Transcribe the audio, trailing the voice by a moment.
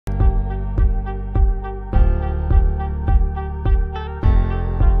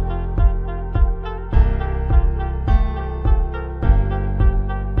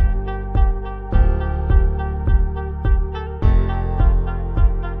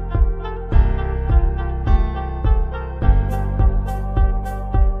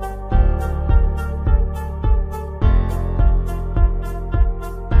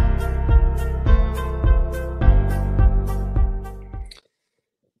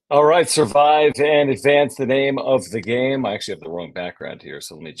All right, survive and advance the name of the game. I actually have the wrong background here,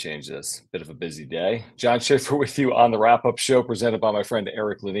 so let me change this. Bit of a busy day. John Schaefer with you on the wrap-up show presented by my friend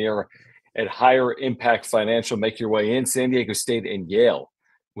Eric Lanier at Higher Impact Financial. Make your way in. San Diego State and Yale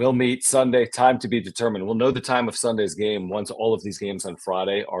will meet Sunday. Time to be determined. We'll know the time of Sunday's game once all of these games on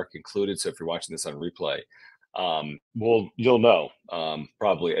Friday are concluded. So if you're watching this on replay, you'll know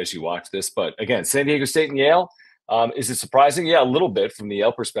probably as you watch this. But again, San Diego State and Yale. Is it surprising? Yeah, a little bit from the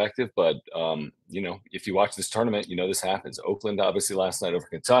Yale perspective, but if you watch this tournament, this happens. Oakland obviously last night over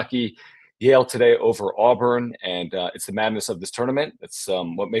Kentucky, Yale today over Auburn, and it's the madness of this tournament. It's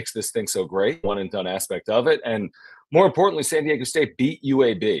what makes this thing so great, one and done aspect of it, and more importantly, San Diego State beat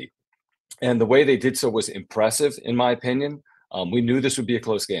UAB, and the way they did so was impressive, in my opinion. We knew this would be a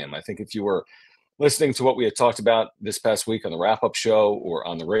close game. I think if you were listening to what we had talked about this past week on the wrap-up show or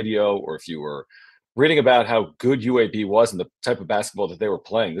on the radio, or if you were reading about how good UAB was and the type of basketball that they were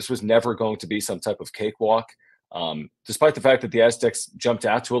playing, this was never going to be some type of cakewalk. Despite the fact that the Aztecs jumped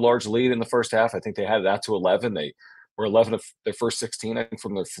out to a large lead in the first half, I think they had it out to 11. They were 11 of their first 16, I think,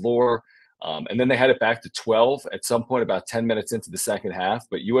 from their floor. And then they had it back to 12 at some point about 10 minutes into the second half.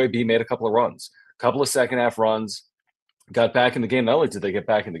 But UAB made a couple of runs, a couple of second half runs, got back in the game. Not only did they get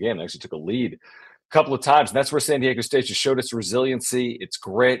back in the game, they actually took a lead couple of times. And that's where San Diego State just showed its resiliency, its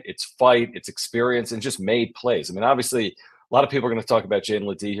grit, its fight, its experience, and just made plays. I mean, obviously, a lot of people are going to talk about Jaedon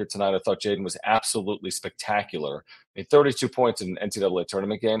LeDee here tonight. I thought Jaedon was absolutely spectacular. I mean, 32 points in an NCAA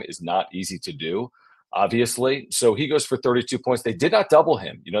tournament game is not easy to do, obviously. So he goes for 32 points. They did not double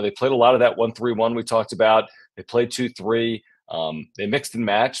him. They played a lot of that 1-3-1 we talked about. They played 2-3. They mixed and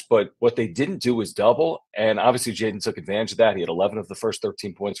matched, but what they didn't do was double. And obviously, Jaedon took advantage of that. He had 11 of the first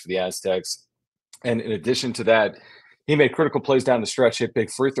 13 points for the Aztecs. And in addition to that, he made critical plays down the stretch, hit big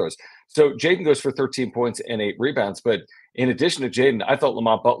free throws. So Jaedon goes for 13 points and 8 rebounds. But in addition to Jaedon, I thought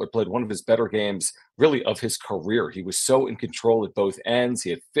Lamont Butler played one of his better games, really, of his career. He was so in control at both ends. He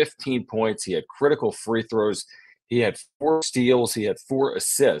had 15 points. He had critical free throws. He had 4 steals. He had 4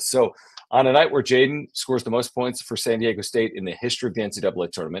 assists. So on a night where Jaedon scores the most points for San Diego State in the history of the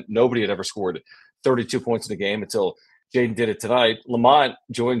NCAA tournament, nobody had ever scored 32 points in a game until Jaedon did it tonight. Lamont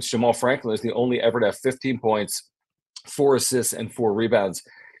joins Jamal Franklin as the only ever to have 15 points, 4 assists, and 4 rebounds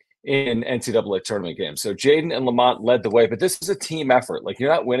in NCAA tournament games. So Jaedon and Lamont led the way, but this is a team effort. Like,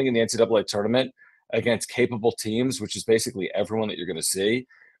 you're not winning in the NCAA tournament against capable teams, which is basically everyone that you're going to see,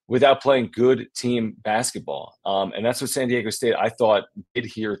 without playing good team basketball. And that's what San Diego State, I thought, did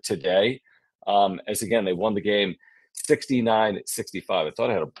here today. As again, they won the game 69-65. I thought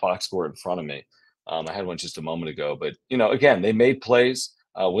I had a box score in front of me. I had one just a moment ago, but again, they made plays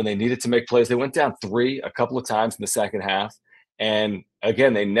when they needed to make plays. They went down 3 a couple of times in the second half, and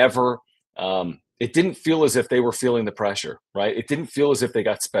again, they never. It didn't feel as if they were feeling the pressure, right? It didn't feel as if they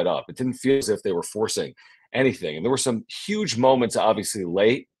got sped up. It didn't feel as if they were forcing anything. And there were some huge moments, obviously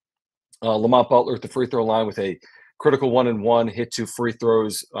late. Lamont Butler at the free throw line with a critical 1-and-1, hit 2 free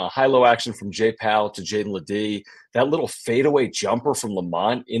throws, high-low action from Jay Powell to Jaedon LeDee. That little fadeaway jumper from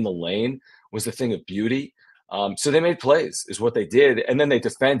Lamont in the lane was a thing of beauty. So they made plays is what they did, and then they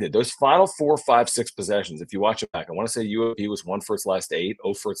defended. Those final 4, 5, 6 possessions, if you watch it back, I want to say UAB was 1 for its last 8,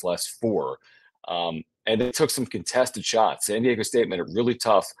 0 for its last 4. And they took some contested shots. San Diego State made it really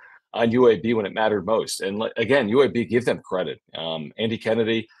tough on UAB when it mattered most. And again, UAB, give them credit. Andy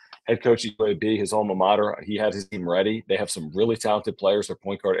Kennedy, head coach at UAB, his alma mater, he had his team ready. They have some really talented players. Their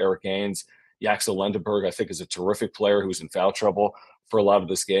point guard, Eric Gaines, Yaxel Lendenberg, I think, is a terrific player who's in foul trouble for a lot of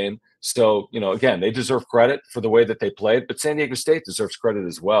this game. So, again, they deserve credit for the way that they played, but San Diego State deserves credit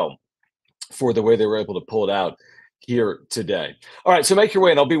as well for the way they were able to pull it out here today. All right, so make your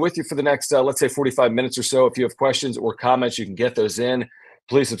way, and I'll be with you for the next, let's say, 45 minutes or so. If you have questions or comments, you can get those in.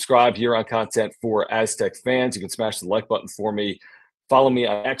 Please subscribe here on Content for Aztec Fans. You can smash the like button for me. Follow me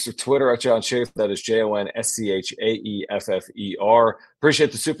on X or Twitter at John Schaefer. That is JONSCHAEFFER.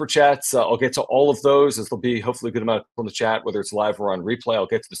 Appreciate the super chats. I'll get to all of those, as there'll be hopefully a good amount on the chat, whether it's live or on replay. I'll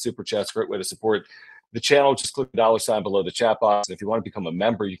get to the super chats. Great way to support the channel. Just click the $ below the chat box. And if you want to become a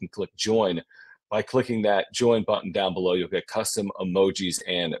member, you can click join by clicking that join button down below. You'll get custom emojis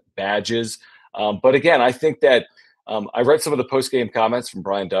and badges. But again, I think that I read some of the post-game comments from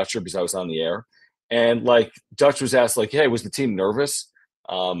Brian Dutcher because I was on the air. And Dutch was asked, hey, was the team nervous?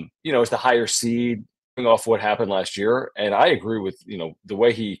 As the higher seed, off what happened last year. And I agree with, the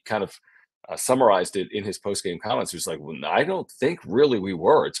way he kind of summarized it in his post-game comments. He was like, well, I don't think really we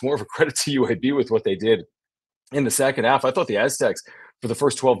were. It's more of a credit to UAB with what they did in the second half. I thought the Aztecs, for the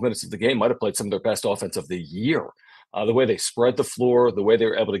first 12 minutes of the game, might have played some of their best offense of the year. The way they spread the floor, the way they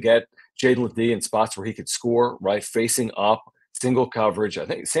were able to get Jaedon LeDee in spots where he could score, right, facing up, single coverage. I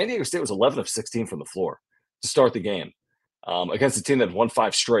think San Diego State was 11 of 16 from the floor to start the game against a team that won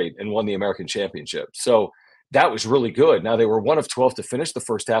 5 straight and won the American Championship. So that was really good. Now, they were 1 of 12 to finish the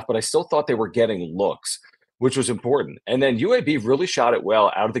first half, but I still thought they were getting looks, which was important. And then UAB really shot it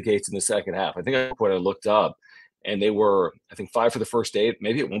well out of the gates in the second half. I think when I looked up, and they were, I think, 5 for the first 8,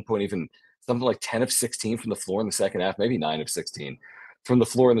 maybe at one point even something like 10 of 16 from the floor in the second half, maybe 9 of 16 from the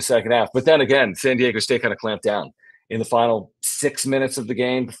floor in the second half. But then again, San Diego State kind of clamped down in the final 6 minutes of the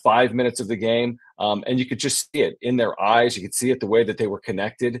game, 5 minutes of the game. And you could just see it in their eyes. You could see it the way that they were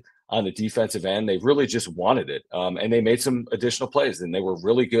connected on the defensive end. They really just wanted it. And they made some additional plays, and they were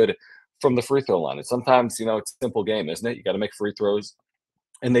really good from the free throw line. And sometimes, it's a simple game, isn't it? You got to make free throws.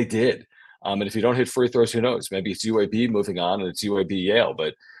 And they did. And if you don't hit free throws, who knows? Maybe it's UAB moving on and it's UAB Yale.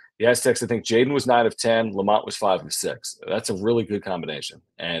 But the Aztecs, I think Jaedon was 9 of 10. Lamont was 5 of 6. That's a really good combination.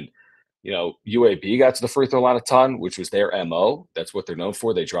 And, UAB got to the free throw line a ton, which was their MO. That's what they're known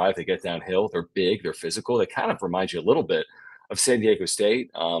for. They drive, they get downhill. They're big, they're physical. They kind of remind you a little bit of San Diego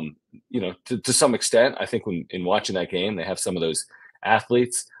State, to some extent. I think in watching that game, they have some of those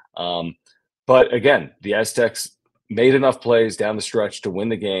athletes. But again, the Aztecs made enough plays down the stretch to win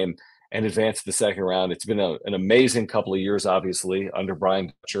the game and advance to the second round. It's been an amazing couple of years, obviously, under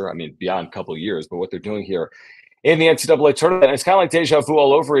Brian Dutcher. I mean, beyond a couple of years, but what they're doing here in the NCAA tournament, and it's kind of like deja vu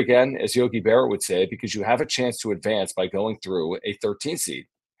all over again, as Yogi Berra would say, because you have a chance to advance by going through a 13 seed.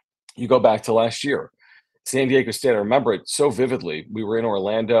 You go back to last year. San Diego State, I remember it so vividly. We were in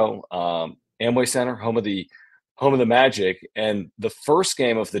Orlando, Amway Center, home of the Magic, and the first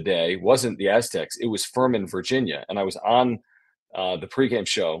game of the day wasn't the Aztecs. It was Furman, Virginia, and I was on the pregame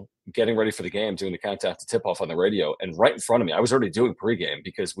show, getting ready for the game, doing the countdown to tip-off on the radio, and right in front of me, I was already doing pregame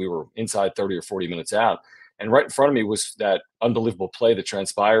because we were inside 30 or 40 minutes out, and right in front of me was that unbelievable play that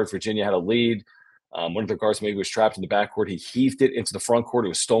transpired. Virginia had a lead. One of their guards maybe was trapped in the backcourt. He heaved it into the front court. It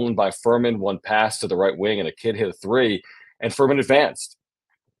was stolen by Furman, one pass to the right wing, and a kid hit a 3, and Furman advanced.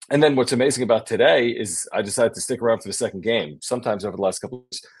 And then what's amazing about today is I decided to stick around for the second game. Sometimes over the last couple of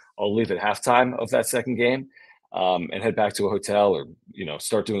years, I'll leave at halftime of that second game and head back to a hotel or,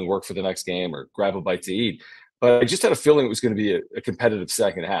 start doing work for the next game or grab a bite to eat. But I just had a feeling it was going to be a competitive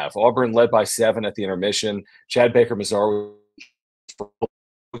second half. Auburn led by 7 at the intermission. Chad Baker-Mazar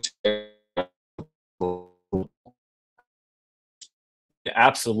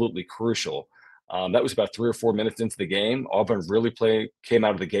absolutely crucial. That was about 3 or 4 minutes into the game. Auburn really came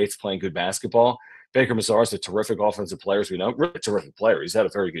out of the gates playing good basketball. Baker-Mazar is a terrific offensive player, as we know, really terrific player. He's had a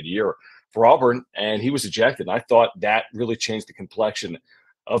very good year for Auburn, and he was ejected. And I thought that really changed the complexion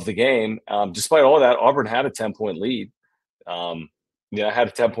of the game. Despite all that, Auburn had a 10-point lead. Had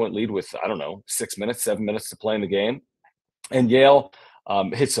a 10-point lead with, 6 minutes, 7 minutes to play in the game. And Yale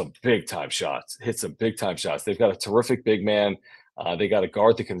hit some big-time shots. They've got a terrific big man. They got a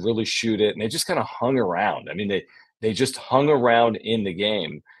guard that can really shoot it, and they just kind of hung around. I mean, they just hung around in the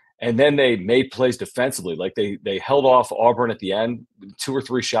game, and then they made plays defensively. Like they held off Auburn at the end, 2 or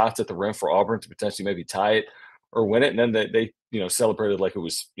 3 shots at the rim for Auburn to potentially maybe tie it or win it, and then they celebrated like it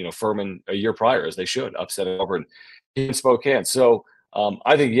was Furman a year prior, as they should, upsetting Auburn in Spokane. So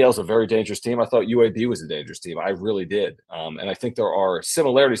I think Yale's a very dangerous team. I thought UAB was a dangerous team. I really did. And I think there are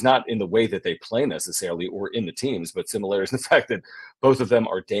similarities, not in the way that they play necessarily or in the teams, but similarities in the fact that both of them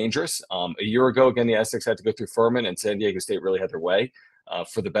are dangerous. A year ago, again, the Aztecs had to go through Furman, and San Diego State really had their way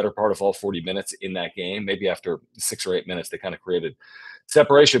for the better part of all 40 minutes in that game. Maybe after 6 or 8 minutes, they kind of created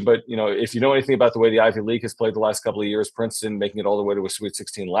separation. But, if you know anything about the way the Ivy League has played the last couple of years, Princeton making it all the way to a Sweet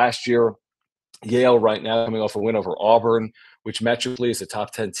 16 last year, Yale right now coming off a win over Auburn, which metrically is a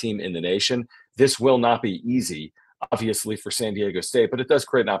top 10 team in the nation. This will not be easy, obviously, for San Diego State, but it does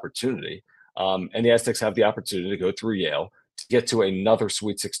create an opportunity. And the Aztecs have the opportunity to go through Yale to get to another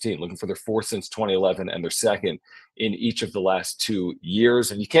Sweet 16, looking for their 4th since 2011 and their 2nd in each of the last 2 years.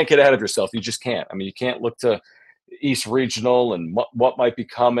 And you can't get ahead of yourself. You just can't. I mean, you can't look to East Regional and what might be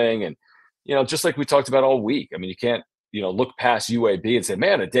coming. And, just like we talked about all week, I mean, you can't, look past UAB and say,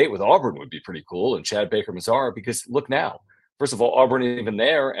 man, a date with Auburn would be pretty cool, and Chad Baker-Mazar, because look now. First of all, Auburn isn't even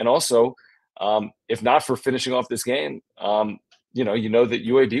there. And also, if not for finishing off this game, that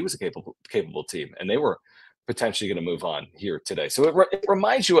UAB was a capable team, and they were potentially going to move on here today. So it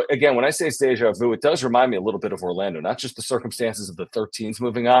reminds you, again, when I say it's deja vu, it does remind me a little bit of Orlando, not just the circumstances of the 13s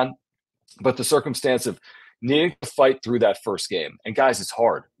moving on, but the circumstance of needing to fight through that first game. And guys, it's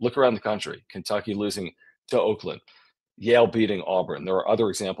hard. Look around the country. Kentucky losing to Oakland, Yale beating Auburn. There are other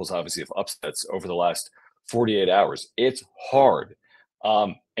examples, obviously, of upsets over the last 48 hours. It's hard.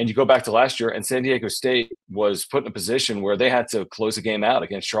 And you go back to last year, and San Diego State was put in a position where they had to close a game out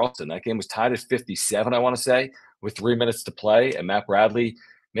against Charleston. That game was tied at 57, I want to say, with 3 minutes to play, and Matt Bradley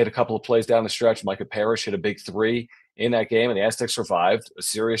made a couple of plays down the stretch. Micah Parrish hit a big three in that game, and the Aztecs survived a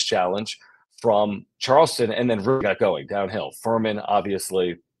serious challenge from Charleston and then really got going downhill. Furman,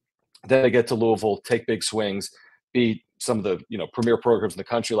 obviously. Then they get to Louisville, take big swings, beat some of the premier programs in the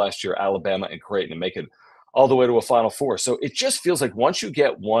country last year, Alabama and Creighton, and make it all the way to a Final Four. So it just feels like once you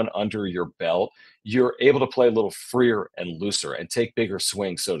get one under your belt, you're able to play a little freer and looser and take bigger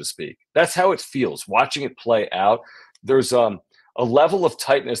swings, so to speak. That's how it feels. Watching it play out, there's a level of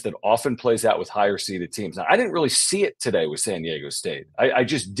tightness that often plays out with higher seeded teams. Now, I didn't really see it today with San Diego State. I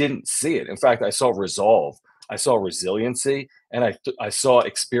just didn't see it. In fact, I saw resolve. I saw resiliency, and I saw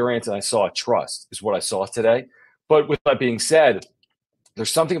experience, and I saw trust is what I saw today. But with that being said,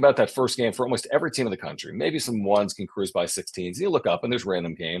 there's something about that first game for almost every team in the country. Maybe some ones can cruise by 16s. You look up, and there's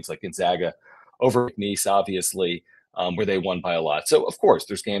random games like Gonzaga over Nice, obviously, where they won by a lot. So, of course,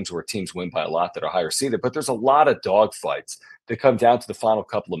 there's games where teams win by a lot that are higher seeded, but there's a lot of dogfights that come down to the final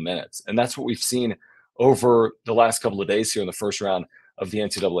couple of minutes. And that's what we've seen over the last couple of days here in the first round of the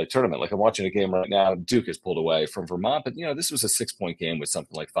NCAA tournament. Like I'm watching a game right now. Duke has pulled away from Vermont, but this was a 6-point game with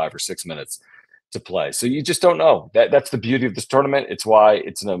something like 5 or 6 minutes to play. So you just don't know. That's the beauty of this tournament. It's why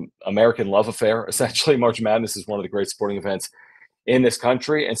it's an American love affair. Essentially, March Madness is one of the great sporting events in this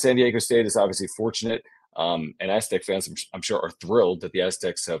country, and San Diego State is obviously fortunate. And Aztec fans, I'm sure, are thrilled that the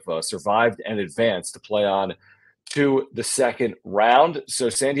Aztecs have survived and advanced to play on to the second round. So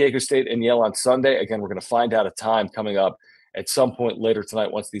San Diego State and Yale on Sunday. Again, we're going to find out a time coming up at some point later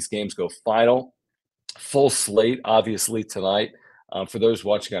tonight once these games go final. Full slate, obviously, tonight. For those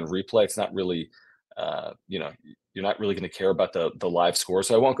watching on replay, it's not really, you're not really going to care about the live scores.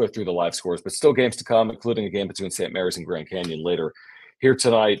 So I won't go through the live scores, but still games to come, including a game between St. Mary's and Grand Canyon later here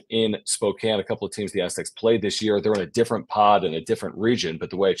tonight in Spokane. A couple of teams the Aztecs played this year. They're in a different pod in a different region, but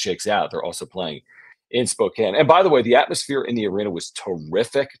the way it shakes out, they're also playing in Spokane. And by the way, the atmosphere in the arena was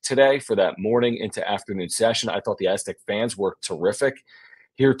terrific today for that morning into afternoon session. I thought the Aztec fans were terrific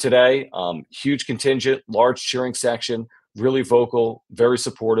here today. Huge contingent, large cheering section, really vocal, very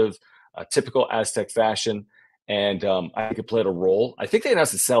supportive, typical Aztec fashion. And I think it played a role. I think they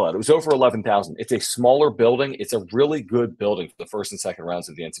announced a sellout. It was over 11,000. It's a smaller building. It's a really good building for the first and second rounds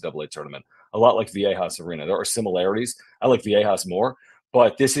of the NCAA tournament. A lot like Viejas Arena. There are similarities. I like Viejas more,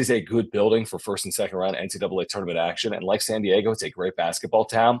 but this is a good building for first and second round NCAA tournament action. And like San Diego, it's a great basketball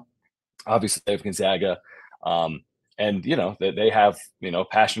town. Obviously, they have Gonzaga. And, they have,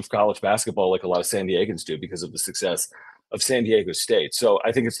 passion for college basketball like a lot of San Diegans do because of the success of San Diego State. So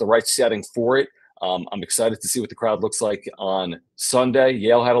I think it's the right setting for it. I'm excited to see what the crowd looks like on Sunday.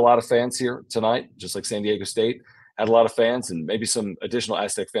 Yale had a lot of fans here tonight, just like San Diego State had a lot of fans, and maybe some additional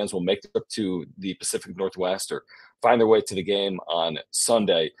Aztec fans will make the trip to the Pacific Northwest or find their way to the game on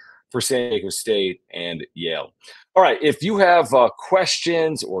Sunday for San Diego State and Yale. All right, if you have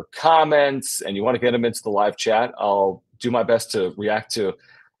questions or comments and you want to get them into the live chat, I'll do my best to react to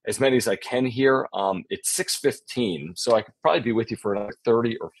as many as I can here. It's 6:15, so I could probably be with you for another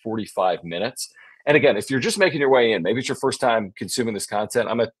 30 or 45 minutes. And again, if you're just making your way in, maybe it's your first time consuming this content.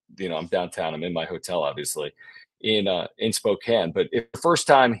 I'm downtown. I'm in my hotel, obviously, in Spokane. But if the first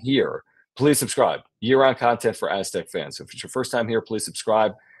time here, please subscribe. Year-round content for Aztec fans. So if it's your first time here, please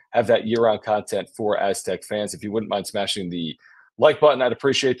subscribe. Have that year-round content for Aztec fans. If you wouldn't mind smashing the like button, I'd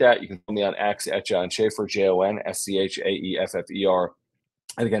appreciate that. You can follow me on X at John Schaefer, JONSCHAEFFER.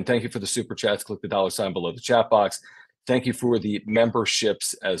 And again, thank you for the super chats. Click the $ below the chat box. Thank you for the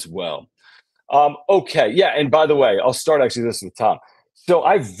memberships as well. Okay, yeah, and by the way, I'll start actually this with Tom. So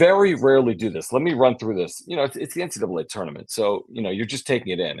I very rarely do this. Let me run through this. It's the NCAA tournament, so you're just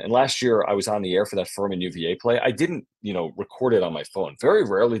taking it in. And last year I was on the air for that Furman UVA play. I didn't record it on my phone. Very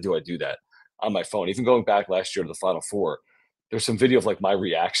rarely do I do that on my phone. Even going back last year to the Final Four, there's some video of like my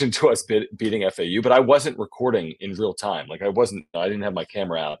reaction to us beating FAU, but I wasn't recording in real time. Like I didn't have my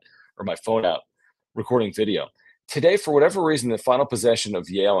camera out or my phone out recording video. Today, for whatever reason, the final possession of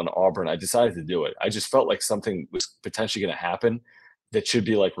Yale and Auburn, I decided to do it. I just felt like something was potentially going to happen that should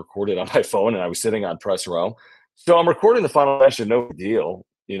be like recorded on my phone, and I was sitting on press row. So I'm recording the final possession, no big deal,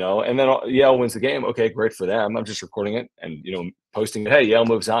 and then Yale wins the game. Okay, great for them. I'm just recording it and, posting it. Hey, Yale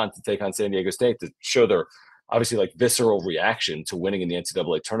moves on to take on San Diego State to show their obviously like visceral reaction to winning in the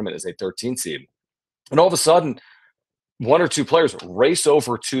NCAA tournament as a 13 seed. And all of a sudden, one or two players race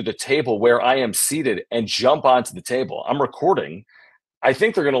over to the table where I am seated and jump onto the table. I'm recording. I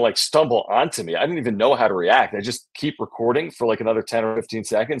think they're going to like stumble onto me. I didn't even know how to react. I just keep recording for like another 10 or 15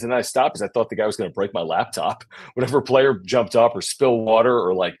 seconds. And then I stopped because I thought the guy was going to break my laptop. Whatever player jumped up or spill water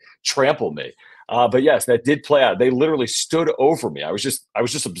or like trample me. But yes, that did play out. They literally stood over me. I was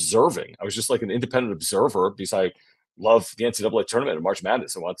just observing. I was just like an independent observer because I love the NCAA tournament and March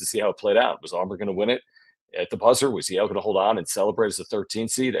Madness. I wanted to see how it played out. Was Auburn going to win it at the buzzer? Was Yale going to hold on and celebrate as a 13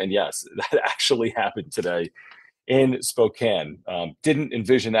 seed? And yes, that actually happened today in Spokane. Didn't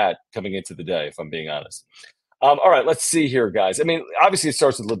envision that coming into the day, if I'm being honest. All right, let's see here, guys. I mean, obviously it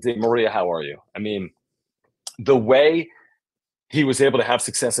starts with LeDee. Maria, how are you? I mean, the way he was able to have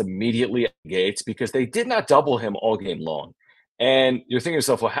success immediately at Gates because they did not double him all game long. And you're thinking to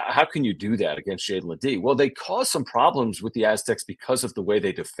yourself, well, how can you do that against Jaedon LeDee? Well, they caused some problems with the Aztecs because of the way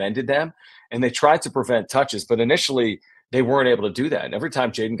they defended them, and they tried to prevent touches, but initially they weren't able to do that. And every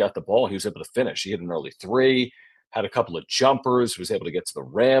time Jaedon got the ball, he was able to finish. He hit an early three, had a couple of jumpers, was able to get to the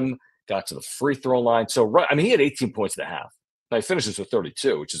rim, got to the free throw line. So, I mean, he had 18 points at the half. Now, he finishes with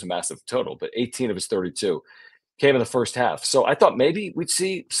 32, which is a massive total, but 18 of his 32 came in the first half. So I thought maybe we'd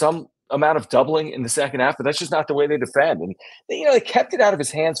see some amount of doubling in the second half, but that's just not the way they defend. And they kept it out of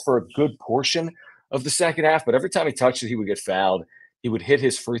his hands for a good portion of the second half, but every time he touched it, he would get fouled. He would hit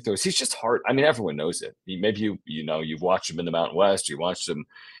his free throws. He's just hard. I mean, everyone knows it. Maybe you've watched him in the Mountain West, you watched him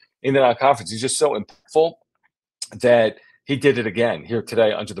in the non-conference. He's just so impactful that he did it again here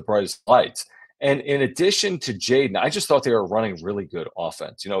today under the brightest lights. And in addition to Jaedon, I just thought they were running really good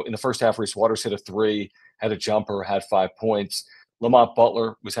offense. In the first half, Reese Waters hit a three, had a jumper, had 5 points. Lamont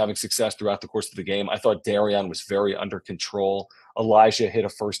Butler was having success throughout the course of the game. I thought Darian was very under control. Elijah hit a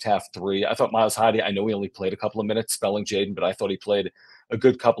first half three. I thought Miles Heide, I know he only played a couple of minutes spelling Jaedon, but I thought he played a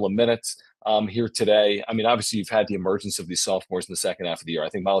good couple of minutes here today. I mean, obviously, you've had the emergence of these sophomores in the second half of the year. I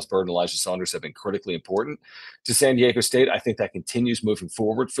think Miles Bird and Elijah Saunders have been critically important to San Diego State. I think that continues moving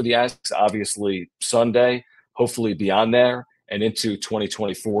forward for the Aztecs. Obviously, Sunday, hopefully beyond there and into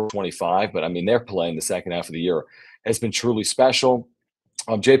 2024-25. But, I mean, their play in the second half of the year has been truly special.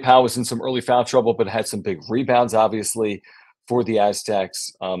 Jay Powell was in some early foul trouble, but had some big rebounds, obviously, for the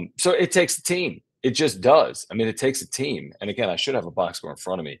Aztecs. So it takes a team. It just does. I mean, it takes a team. And again, I should have a box score in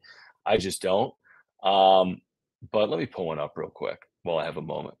front of me. I just don't. But let me pull one up real quick while I have a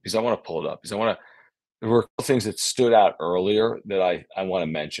moment, because I want to pull it up. Because there were a couple things that stood out earlier that I want to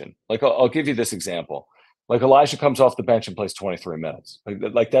mention. Like, I'll give you this example. Like, Elijah comes off the bench and plays 23 minutes.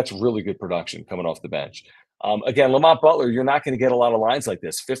 Like that's really good production coming off the bench. Again, Lamont Butler, you're not going to get a lot of lines like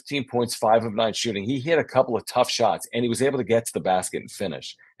this. 15 points, 5 of 9 shooting. He hit a couple of tough shots, and he was able to get to the basket and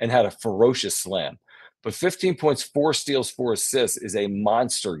finish and had a ferocious slam. But 15 points, 4 steals, 4 assists is a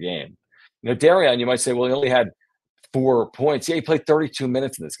monster game. Darian, you might say, well, he only had 4 points. Yeah, he played 32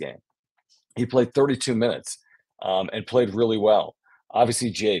 minutes in this game. He played 32 minutes and played really well.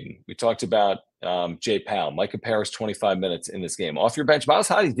 Obviously, Jaedon. We talked about Jay Powell. Micah Parrish, 25 minutes in this game. Off your bench, Miles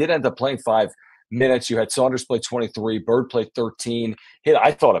Heide did end up playing 5 minutes. You had Saunders play 23, Bird played 13. Hit,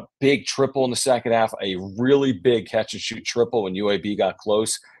 I thought, a big triple in the second half, a really big catch-and-shoot triple when UAB got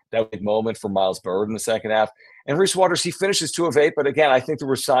close. That big moment for Miles Bird in the second half. And Reese Waters, he finishes 2 of 8, but again, I think there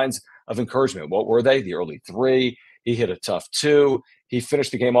were signs of encouragement. What were they? The early 3. He hit a tough 2. He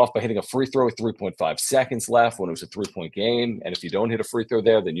finished the game off by hitting a free throw with 3.5 seconds left when it was a 3-point game. And if you don't hit a free throw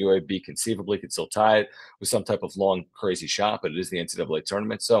there, then UAB conceivably could still tie it with some type of long, crazy shot, but it is the NCAA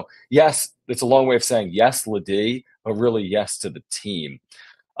tournament. So, yes, it's a long way of saying yes, LeDee, but really yes to the team.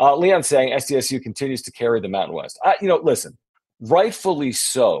 Leon saying SDSU continues to carry the Mountain West. Listen, rightfully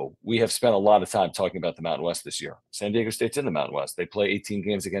so, we have spent a lot of time talking about the Mountain West this year. San Diego State's in the Mountain West. They play 18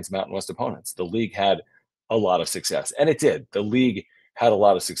 games against Mountain West opponents. The league had a lot of success, and it did. The league had a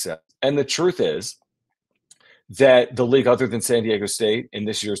lot of success. And the truth is that the league, other than San Diego State in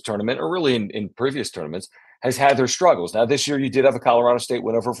this year's tournament, or really in previous tournaments, has had their struggles. Now, this year you did have a Colorado State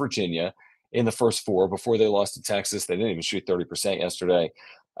win over Virginia in the first 4 before they lost to Texas. They didn't even shoot 30% yesterday.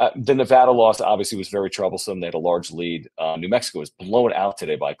 The Nevada loss obviously was very troublesome. They had a large lead. New Mexico was blown out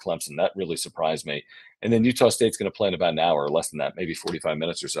today by Clemson. That really surprised me. And then Utah State's going to play in about an hour or less than that, maybe 45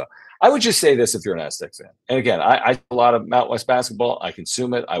 minutes or so. I would just say this if you're an Aztec fan. And again, I a lot of Mountain West basketball. I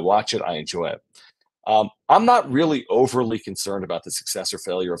consume it. I watch it. I enjoy it. I'm not really overly concerned about the success or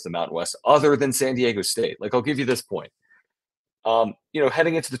failure of the Mountain West other than San Diego State. Like, I'll give you this point.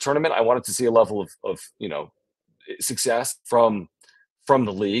 Heading into the tournament, I wanted to see a level of success from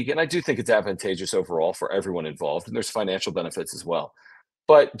the league. And I do think it's advantageous overall for everyone involved. And there's financial benefits as well.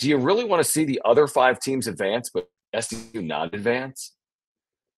 But do you really want to see the other 5 teams advance, but SDSU not advance?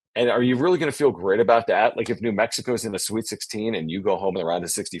 And are you really going to feel great about that? Like, if New Mexico's in the Sweet 16 and you go home in the round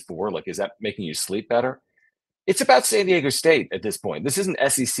of 64, like, is that making you sleep better? It's about San Diego State at this point. This isn't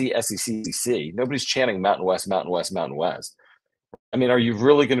SEC, SEC. Nobody's chanting Mountain West, Mountain West, Mountain West. I mean, are you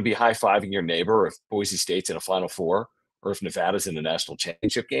really going to be high-fiving your neighbor if Boise State's in a Final Four? or if Nevada's in the national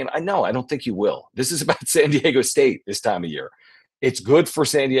championship game. I don't think you will. This is about San Diego State this time of year. It's good for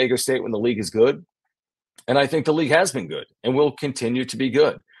San Diego State when the league is good. And I think the league has been good and will continue to be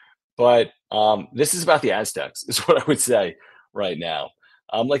good. But this is about the Aztecs, is what I would say right now.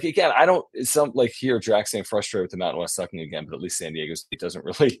 Like, again, I don't, some like here, Drax saying frustrated with the Mountain West sucking again, but at least San Diego State doesn't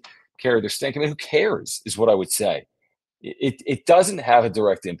really carry their stink. I mean, who cares is what I would say. It doesn't have a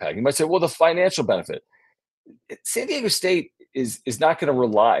direct impact. You might say, well, the financial benefit. San Diego State is not going to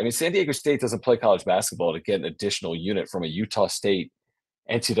rely. I mean, San Diego State doesn't play college basketball to get an additional unit from a Utah State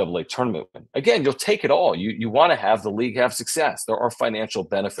NCAA tournament win. Again, you'll take it all. You want to have the league have success. There are financial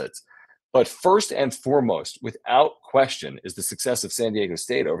benefits. But first and foremost, without question, is the success of San Diego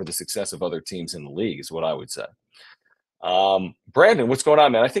State over the success of other teams in the league, is what I would say. Brandon, what's going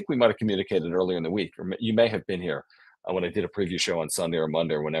on, man? I think we might have communicated earlier in the week, or you may have been here when I did a preview show on Sunday or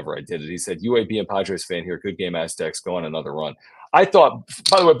Monday or whenever I did it. He said, UAB and Padres fan here. Good game, Aztecs. Go on another run. I thought,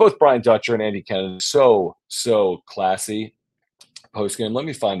 by the way, both Brian Dutcher and Andy Kennedy, so classy post-game. Let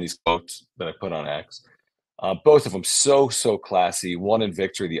me find these quotes that I put on X. Both of them so classy, one in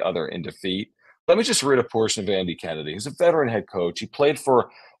victory, the other in defeat. Let me just read a portion of Andy Kennedy. He's a veteran head coach. He played for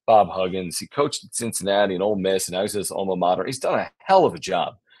Bob Huggins. He coached at Cincinnati and Ole Miss, and now he's at his alma mater. He's done a hell of a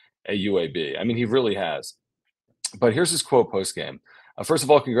job at UAB. I mean, he really has. But here's his quote post-game. First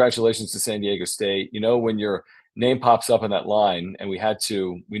of all, congratulations to San Diego State. You know, when your name pops up in that line, and we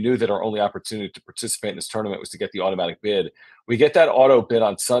knew that our only opportunity to participate in this tournament was to get the automatic bid. We get that auto bid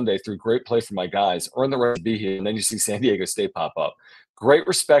on Sunday through great play from my guys, earn the right to be here, and then you see San Diego State pop up. Great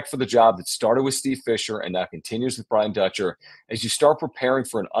respect for the job that started with Steve Fisher and now continues with Brian Dutcher. As you start preparing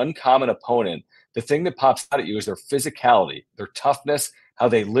for an uncommon opponent, the thing that pops out at you is their physicality, their toughness, how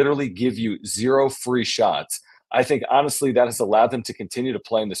they literally give you 0 free shots. I think, honestly, that has allowed them to continue to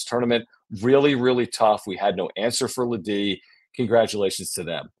play in this tournament. Really, really tough. We had no answer for LeDee. Congratulations to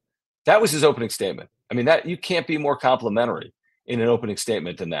them. That was his opening statement. I mean, that you can't be more complimentary in an opening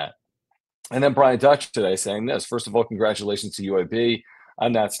statement than that. And then Brian Dutch today saying this. First of all, congratulations to UAB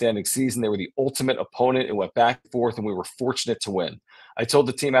on an outstanding season. They were the ultimate opponent. It went back and forth, and we were fortunate to win. I told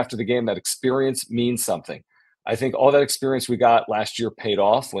the team after the game that experience means something. I think all that experience we got last year paid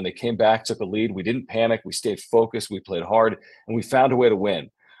off. When they came back, took a lead, we didn't panic. We stayed focused. We played hard, and we found a way to win.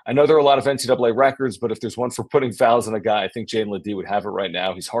 I know there are a lot of NCAA records, but if there's one for putting fouls on a guy, I think Jaedon LeDee would have it right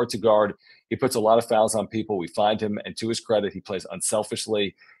now. He's hard to guard. He puts a lot of fouls on people. We find him, and to his credit, he plays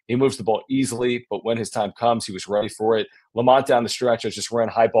unselfishly. He moves the ball easily, but when his time comes, he was ready for it. Lamont down the stretch, I just ran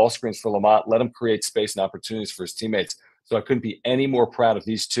high ball screens for Lamont, let him create space and opportunities for his teammates. So I couldn't be any more proud of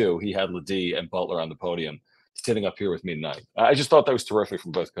these two. He had LeDee and Butler on the podium sitting up here with me tonight. I just thought that was terrific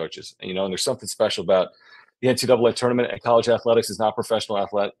from both coaches. And, and there's something special about the NCAA tournament, and college athletics is not professional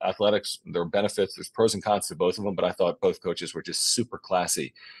athletics. There are benefits. There's pros and cons to both of them, but I thought both coaches were just super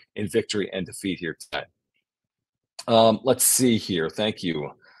classy in victory and defeat here today. Let's see here. Thank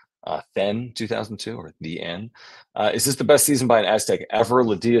you. Then 2002 or the N. Is this the best season by an Aztec ever?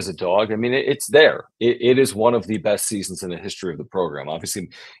 LeDee is a dog. I mean, it's there. It is one of the best seasons in the history of the program. Obviously,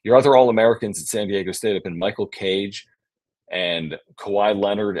 your other All-Americans at San Diego State have been Michael Cage and Kawhi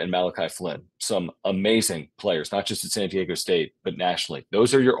Leonard and Malachi Flynn. Some amazing players, not just at San Diego State, but nationally.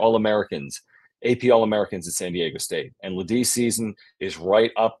 Those are your All-Americans, AP All-Americans at San Diego State. And LeDee's season is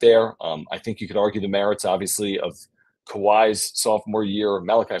right up there. I think you could argue the merits, obviously, of Kawhi's sophomore year.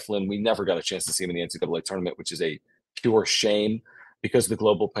 Malachi Flynn, we never got a chance to see him in the NCAA tournament, which is a pure shame because of the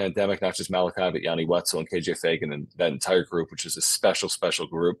global pandemic, not just Malachi, but Yanni Wetzel and KJ Fagan and that entire group, which is a special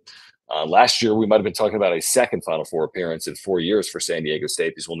group. Last year, we might have been talking about a second Final Four appearance in 4 years for San Diego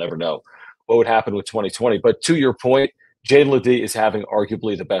State, because we'll never know what would happen with 2020. But to your point, Jaedon LeDee is having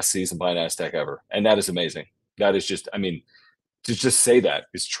arguably the best season by an Aztec ever. And that is amazing. That is just, I mean, to just say that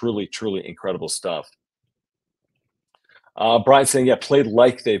is truly incredible stuff. Brian saying, yeah, played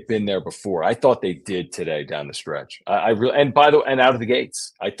like they've been there before. I thought they did today down the stretch. I really, and by the way, and out of the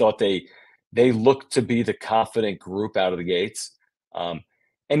gates, I thought they looked to be the confident group out of the gates.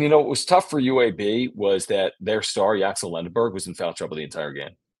 And what was tough for UAB was that their star, Yaxel Lendenberg, was in foul trouble the entire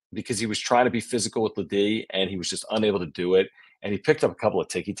game because he was trying to be physical with LeDee and he was just unable to do it. And he picked up a couple of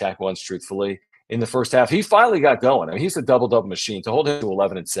ticky-tack ones, truthfully, in the first half. He finally got going. I mean, he's a double-double machine. To hold him to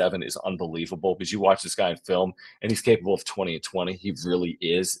 11 and 7 is unbelievable because you watch this guy in film and he's capable of 20 and 20. He really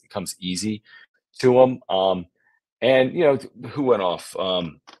is. It comes easy to him. And who went off?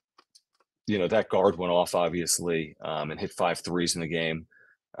 That guard went off, obviously, and hit 5 threes in the game.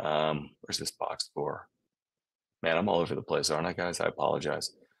 Where's this box score? Man, I'm all over the place, aren't I, guys? I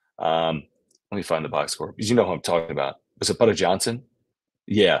apologize. Let me find the box score because you know who I'm talking about. Was it Butter Johnson?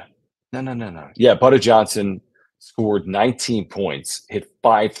 Yeah. No. Yeah, Butter Johnson scored 19 points, hit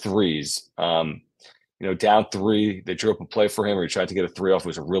 5 threes. Down 3, they drew up a play for him, or he tried to get a 3 off. It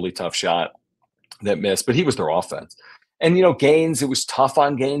was a really tough shot that missed, but he was their offense. And, Gaines, it was tough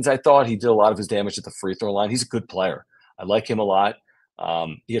on Gaines, I thought. He did a lot of his damage at the free throw line. He's a good player. I like him a lot.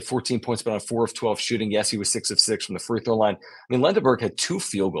 He had 14 points, but on 4 of 12 shooting. Yes, he was 6 of 6 from the free throw line. I mean, Lindenberg had 2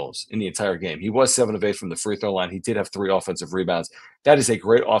 field goals in the entire game. He was 7 of 8 from the free throw line. He did have 3 offensive rebounds. That is a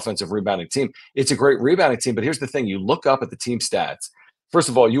great offensive rebounding team. It's a great rebounding team, but here's the thing. You look up at the team stats. First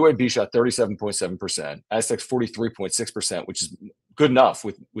of all, UAB shot 37.7%, Aztecs 43.6%, which is good enough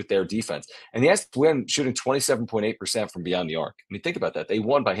with their defense. And the Aztecs win shooting 27.8% from beyond the arc. I mean, think about that. They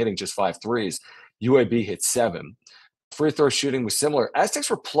won by hitting just 5 threes. UAB hit 7. Free throw shooting was similar. Aztecs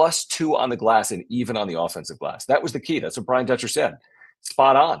were +2 on the glass and even on the offensive glass. That was the key. That's what Brian Dutcher said.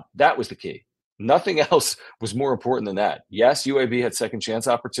 Spot on. That was the key. Nothing else was more important than that. Yes, UAB had second chance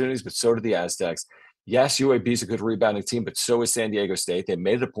opportunities, but so did the Aztecs. Yes, UAB is a good rebounding team, but so is San Diego State. They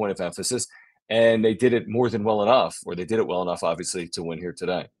made it a point of emphasis, and they did it more than well enough, or they did it well enough, obviously, to win here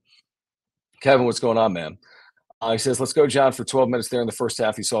today. Kevin, what's going on, man? He says, let's go, John. For 12 minutes there in the first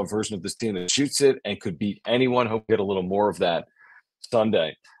half, he saw a version of this team that shoots it and could beat anyone. Hope we get a little more of that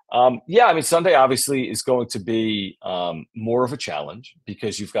Sunday. Sunday obviously is going to be more of a challenge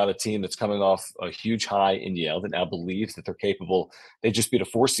because you've got a team that's coming off a huge high in Yale that now believes that they're capable. They just beat a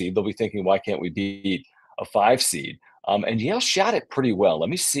 4 seed. They'll be thinking, why can't we beat a 5 seed? And Yale shot it pretty well. Let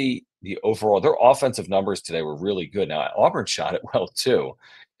me see the overall. Their offensive numbers today were really good. Now, Auburn shot it well, too.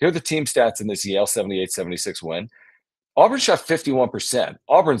 Here are the team stats in this Yale 78-76 win. Auburn shot 51%.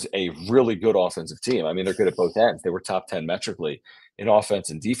 Auburn's a really good offensive team. I mean, they're good at both ends. They were top 10 metrically in offense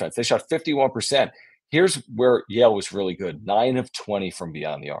and defense. They shot 51%. Here's where Yale was really good. 9 of 20 from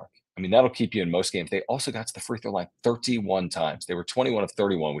beyond the arc. I mean, that'll keep you in most games. They also got to the free throw line 31 times. They were 21 of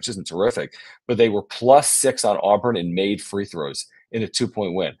 31, which isn't terrific, but they were +6 on Auburn and made free throws in a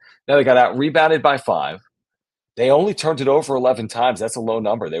 2-point win. Now they got out rebounded by 5. They only turned it over 11 times. That's a low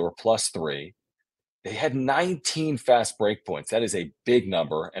number. They were +3. They had 19 fast break points. That is a big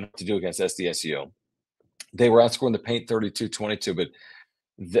number, and to do against SDSU. They were outscoring the paint 32-22, but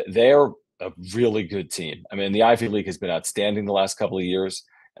they're a really good team. I mean, the Ivy League has been outstanding the last couple of years.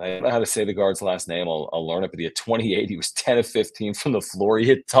 And I don't know how to say the guard's last name. I'll learn it, but he had 28. He was 10 of 15 from the floor. He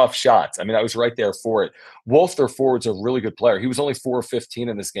hit tough shots. I mean, I was right there for it. Wolf, their forward's a really good player. He was only 4 of 15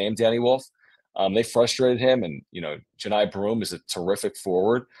 in this game, Danny Wolf. They frustrated him, and, Janai Broome is a terrific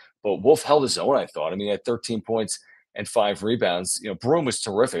forward. But Wolf held his own, I thought. I mean, he had 13 points and 5 rebounds. Broome was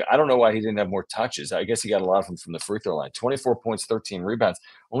terrific. I don't know why he didn't have more touches. I guess he got a lot of them from the free throw line. 24 points, 13 rebounds,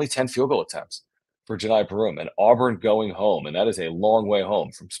 only 10 field goal attempts for Janai Broome. And Auburn going home, and that is a long way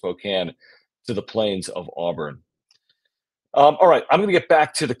home from Spokane to the plains of Auburn. All right, I'm going to get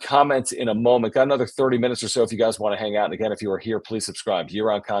back to the comments in a moment. Got another 30 minutes or so if you guys want to hang out. And again, if you are here, please subscribe.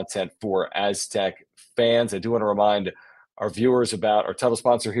 Year-round content for Aztec fans. I do want to remind our viewers about our title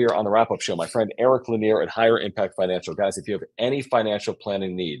sponsor here on the wrap-up show, my friend Eric Lanier at Higher Impact Financial. Guys, if you have any financial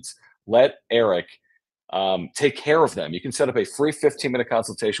planning needs, let Eric take care of them. You can set up a free 15-minute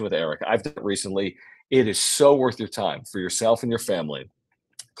consultation with Eric. I've done it recently. It is so worth your time for yourself and your family.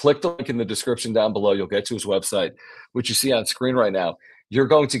 Click the link in the description down below. You'll get to his website, which you see on screen right now. You're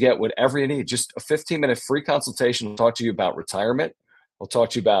going to get whatever you need. Just a 15-minute free consultation. We'll talk to you about retirement. We'll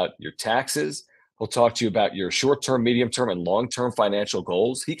talk to you about your taxes. He'll talk to you about your short-term, medium-term, and long-term financial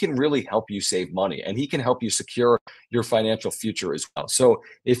goals. He can really help you save money, and he can help you secure your financial future as well. So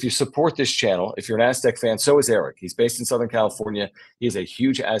if you support this channel, if you're an Aztec fan, so is Eric. He's based in Southern California. He's a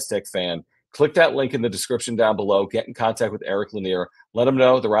huge Aztec fan. Click that link in the description down below. Get in contact with Eric Lanier. Let him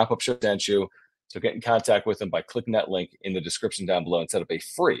know the wrap-up show sent you. So get in contact with him by clicking that link in the description down below and set up a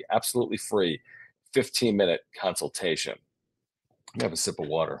free, absolutely free 15-minute consultation. Let me have a sip of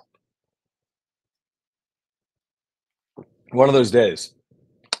water. One of those days,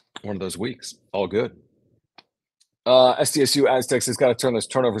 one of those weeks, all good. SDSU Aztecs has got to turn those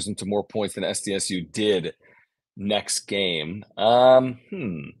turnovers into more points than SDSU did next game.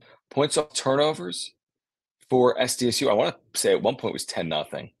 Points off turnovers for SDSU, I want to say at one point was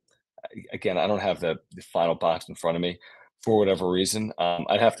 10-0. Again, I don't have the final box in front of me for whatever reason.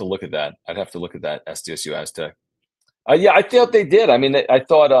 I'd have to look at that. SDSU Aztec. I thought they did. I mean, I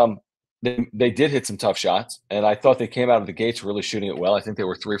thought they did hit some tough shots, and I thought they came out of the gates really shooting it well. I think they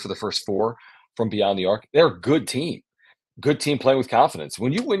were 3 for the first 4 from beyond the arc. They're a good team playing with confidence.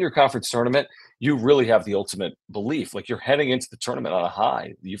 When you win your conference tournament, you really have the ultimate belief. Like, you're heading into the tournament on a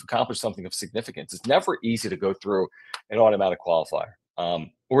high. You've accomplished something of significance. It's never easy to go through an automatic qualifier,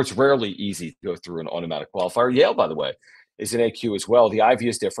 or it's rarely easy to go through an automatic qualifier. Yale, by the way, is an AQ as well. The Ivy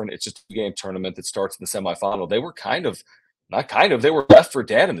is different. It's just a game tournament that starts in the semifinal. They were they were left for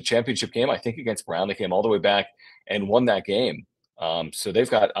dead in the championship game, I think, against Brown. They came all the way back and won that game. So they've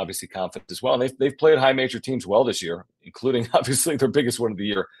got obviously confidence as well. And they've played high major teams well this year, including obviously their biggest one of the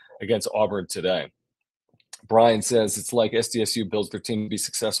year against Auburn today. Brian says it's like SDSU builds their team to be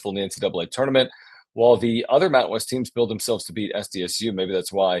successful in the NCAA tournament, while the other Mountain West teams build themselves to beat SDSU. Maybe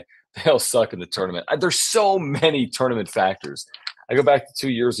that's why they all suck in the tournament. There's so many tournament factors. I go back to 2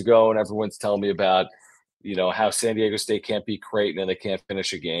 years ago, and everyone's telling me about, how San Diego State can't beat Creighton and they can't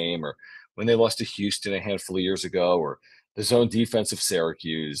finish a game, or when they lost to Houston a handful of years ago, or the zone defense of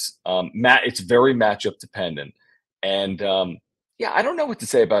Syracuse. It's very matchup dependent. And I don't know what to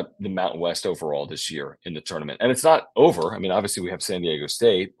say about the Mountain West overall this year in the tournament. And it's not over. I mean, obviously we have San Diego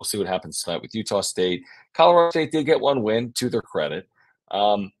State. We'll see what happens tonight with Utah State. Colorado State did get one win, to their credit.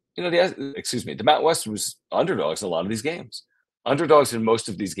 The Mountain West was underdogs in a lot of these games. Underdogs in most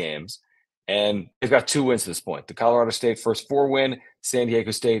of these games. And they've got 2 wins at this point. The Colorado State first 4 win, San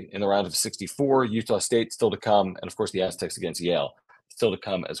Diego State in the round of 64, Utah State still to come, and of course the Aztecs against Yale still to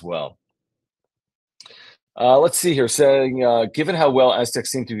come as well. Let's see here. Saying, given how well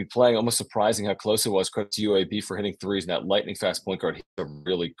Aztecs seem to be playing, almost surprising how close it was. Credit to UAB for hitting threes. And that lightning fast point guard, he's a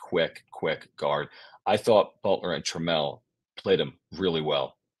really quick guard. I thought Butler and Trammell played him really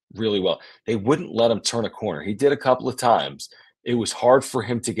well. Really well. They wouldn't let him turn a corner. He did a couple of times. It was hard for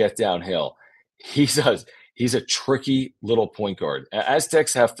him to get downhill. He's a tricky little point guard.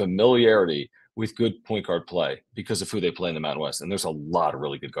 Aztecs have familiarity with good point guard play because of who they play in the Mountain West. And there's a lot of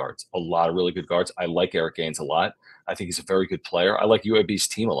really good guards. I like Eric Gaines a lot. I think he's a very good player. I like UAB's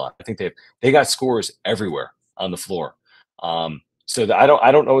team a lot. I think they got scorers everywhere on the floor. So I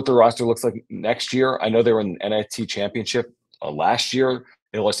don't know what the roster looks like next year. I know they were in the NIT championship last year.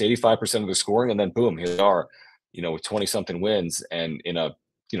 They lost 85% of their scoring, and then boom, here they are, with 20-something wins and in a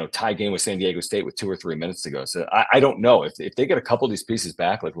tie game with San Diego State with 2 or 3 minutes to go. So I don't know if they get a couple of these pieces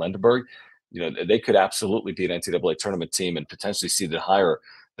back, like Lendenberg, they could absolutely be an NCAA tournament team and potentially seeded higher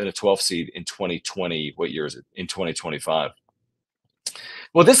than a 12 seed in 2020. What year is it? In 2025.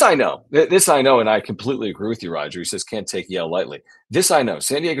 Well, this I know, and I completely agree with you, Roger. He says can't take Yale lightly. This I know,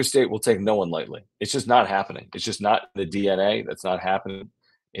 San Diego State will take no one lightly. It's just not happening. It's just not the DNA. That's not happening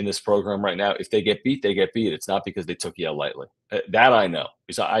in this program right now. If they get beat, they get beat. It's not because they took Yale lightly. That I know.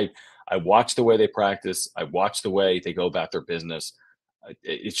 Because I watch the way they practice. I watch the way they go about their business.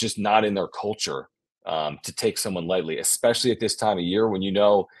 It's just not in their culture to take someone lightly, especially at this time of year when you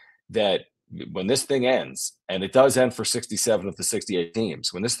know that when this thing ends, and it does end for 67 of the 68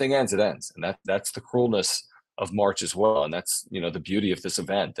 teams, when this thing ends, it ends. And that's the cruelness of March as well. And that's, the beauty of this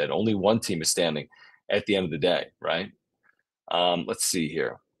event, that only one team is standing at the end of the day, right? Let's see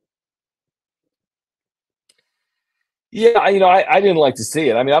here. Yeah, I didn't like to see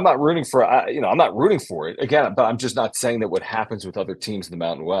it. I mean, I'm not rooting for it again, but I'm just not saying that what happens with other teams in the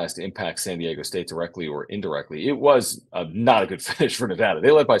Mountain West impacts San Diego State directly or indirectly. It was not a good finish for Nevada.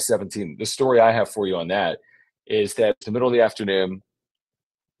 They led by 17. The story I have for you on that is that the middle of the afternoon,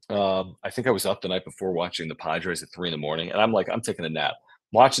 I think I was up the night before watching the Padres at 3 a.m, and I'm taking a nap.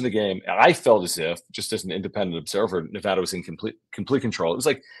 Watching the game, and I felt as if, just as an independent observer, Nevada was in complete control. It was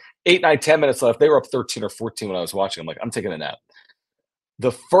like 8, 9, 10 minutes left. They were up 13 or 14 when I was watching. I'm taking a nap.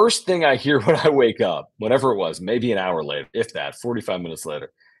 The first thing I hear when I wake up, whenever it was, maybe an hour later, if that, 45 minutes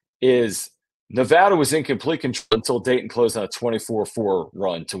later, is Nevada was in complete control until Dayton closed on a 24-4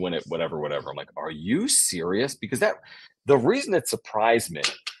 run to win it, whatever. I'm like, are you serious? Because the reason it surprised me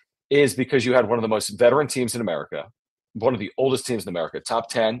is because you had one of the most veteran teams in America, one of the oldest teams in America, top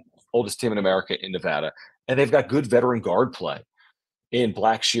 10 oldest team in America in Nevada, and they've got good veteran guard play in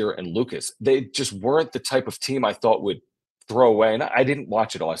Blackshear and Lucas. They just weren't the type of team I thought would throw away. And I didn't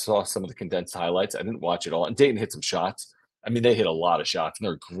watch it all. I saw some of the condensed highlights. I didn't watch it all. And Dayton hit some shots. I mean, they hit a lot of shots, and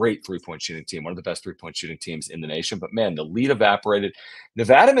they're a great three-point shooting team, one of the best three-point shooting teams in the nation. But, man, the lead evaporated.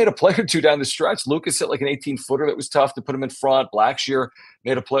 Nevada made a play or two down the stretch. Lucas hit like an 18-footer that was tough to put him in front. Blackshear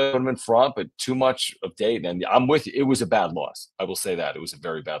made a play to put him in front, but too much of Dayton. And I'm with you. It was a bad loss. I will say that. It was a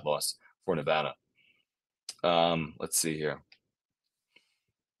very bad loss for Nevada. Let's see here.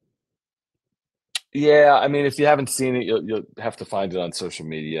 Yeah, I mean, if you haven't seen it, you'll have to find it on social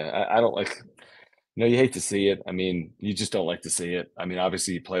media. I don't like – you hate to see it. I mean, you just don't like to see it. I mean,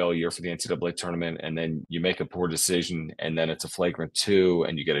 obviously, you play all year for the NCAA tournament, and then you make a poor decision, and then it's a flagrant 2,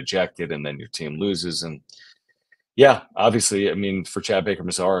 and you get ejected, and then your team loses. And, yeah, obviously, I mean, for Chad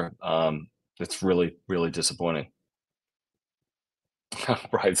Baker-Mazara, it's really, really disappointing.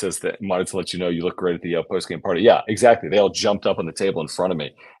 Brian says that wanted to let you know you look great at the post-game party. Yeah, exactly. They all jumped up on the table in front of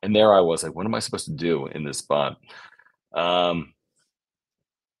me, and there I was like, what am I supposed to do in this spot? Um,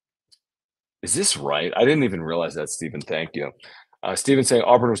 is this right? I didn't even realize that, Stephen. Thank you. Stephen saying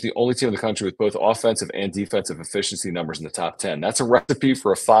Auburn was the only team in the country with both offensive and defensive efficiency numbers in the top 10. That's a recipe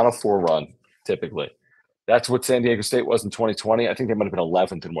for a Final Four run, typically. That's what San Diego State was in 2020. I think they might have been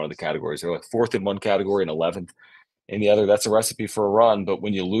 11th in one of the categories. They're like fourth in one category and 11th in the other. That's a recipe for a run. But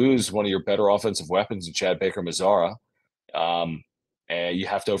when you lose one of your better offensive weapons in Chad Baker-Mazara, and you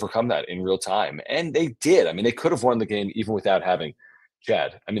have to overcome that in real time. And they did. I mean, they could have won the game even without having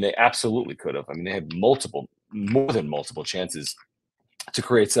Chad. I mean, they absolutely could have. I mean, they had more than multiple chances to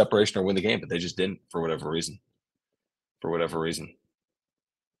create separation or win the game, but they just didn't for whatever reason.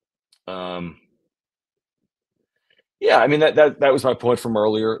 Yeah, I mean that was my point from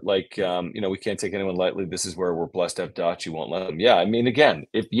earlier. Like, we can't take anyone lightly. This is where we're blessed to have Dutch. You won't let them. Yeah, I mean, again,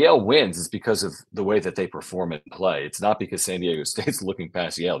 if Yale wins, it's because of the way that they perform and play. It's not because San Diego State's looking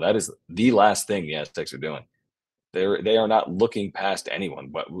past Yale. That is the last thing the Aztecs are doing. They are not looking past anyone.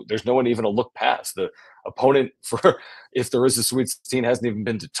 But there's no one even to look past. The opponent for if there is a Sweet 16 hasn't even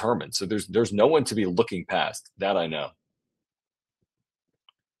been determined. So there's no one to be looking past. That I know.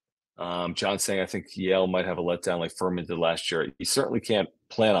 John saying, I think Yale might have a letdown like Furman did last year. You certainly can't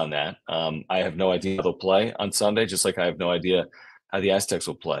plan on that. I have no idea how they'll play on Sunday, just like I have no idea how the Aztecs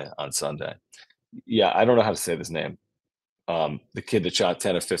will play on Sunday. Yeah, I don't know how to say this name. The kid that shot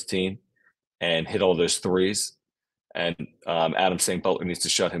 10 of 15 and hit all those threes. And Adam saying Butler needs to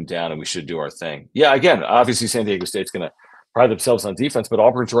shut him down and we should do our thing. Yeah, again, obviously San Diego State's going to pride themselves on defense, but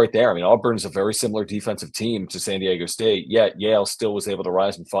Auburn's right there. I mean, Auburn's a very similar defensive team to San Diego State, yet Yale still was able to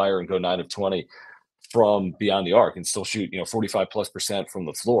rise and fire and go 9 of 20 from beyond the arc and still shoot, 45+% from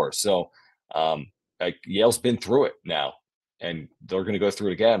the floor. So Yale's been through it now and they're going to go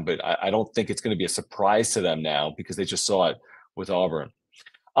through it again, but I don't think it's going to be a surprise to them now because they just saw it with Auburn.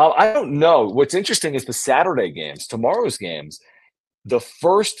 I don't know. What's interesting is the Saturday games, tomorrow's games. The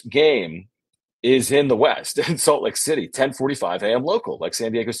first game is in the West in Salt Lake City, 10:45 a.m. local, like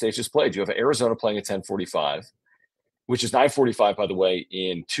San Diego State just played. You have Arizona playing at 10:45, which is 9:45, by the way,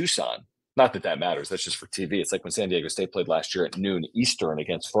 in Tucson. Not that matters. That's just for TV. It's like when San Diego State played last year at noon Eastern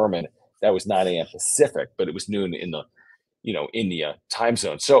against Furman. That was 9 a.m. Pacific, but it was noon in the, in the time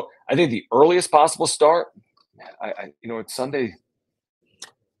zone. So I think the earliest possible start, it's Sunday.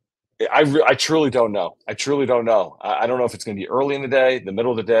 I truly don't know. I truly don't know. I don't know if it's going to be early in the day, the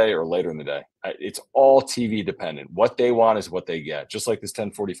middle of the day, or later in the day. It's all TV dependent. What they want is what they get. Just like this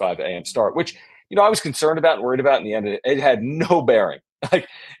 10:45 a.m. start, which I was concerned about and worried about. In the end, it had no bearing. Like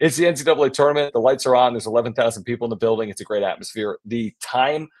it's the NCAA tournament. The lights are on. There's 11,000 people in the building. It's a great atmosphere. The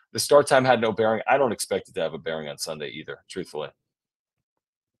start time had no bearing. I don't expect it to have a bearing on Sunday either. Truthfully.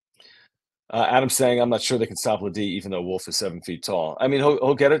 Adam's saying, I'm not sure they can stop LeDee, even though Wolf is 7 feet tall. I mean,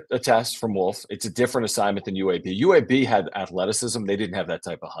 he'll get a test from Wolf. It's a different assignment than UAB. UAB had athleticism. They didn't have that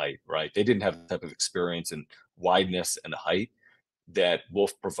type of height, right? They didn't have the type of experience and wideness and height that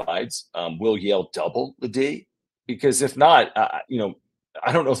Wolf provides. Will Yale double LeDee? Because if not, I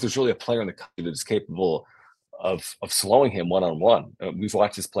don't know if there's really a player in the country that is capable of slowing him one-on-one. We've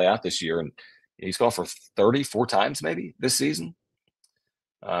watched this play out this year, and he's gone for 34 times maybe this season.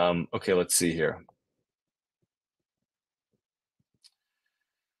 Okay, let's see here.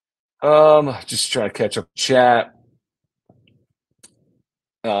 Just trying to catch up chat.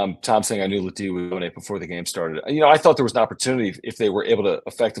 Tom saying I knew LeDee would dominate before the game started. I thought there was an opportunity if they were able to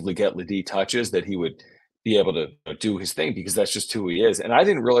effectively get LeDee touches that he would be able to do his thing because that's just who he is. And I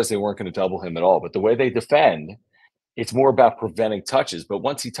didn't realize they weren't going to double him at all. But the way they defend, it's more about preventing touches. But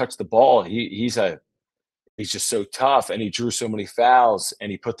once he touched the ball, he's just so tough, and he drew so many fouls, and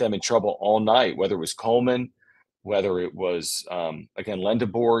he put them in trouble all night, whether it was Coleman, whether it was, again,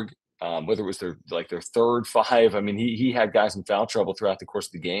 Lendeborg, whether it was their third five. I mean, he had guys in foul trouble throughout the course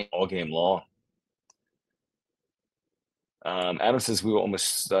of the game, all game long. Adam says we will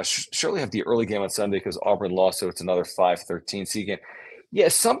almost surely have the early game on Sunday because Auburn lost, so it's another 5-13 C game. Yeah,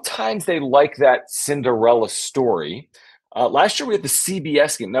 sometimes they like that Cinderella story. Last year we had the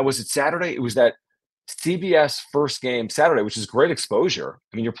CBS game. Now, was it Saturday? It was that CBS first game Saturday, which is great exposure.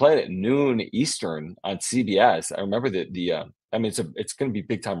 I mean, you're playing at noon Eastern on CBS. I remember it's going to be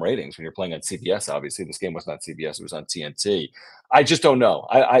big time ratings when you're playing on CBS. Obviously, this game wasn't on CBS; it was on TNT. I just don't know.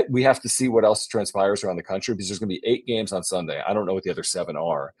 We have to see what else transpires around the country because there's going to be 8 games on Sunday. I don't know what the other 7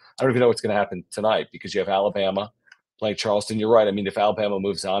 are. I don't even know what's going to happen tonight because you have Alabama playing Charleston. You're right. I mean, if Alabama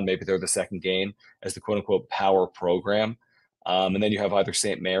moves on, maybe they're the second game as the quote unquote power program, and then you have either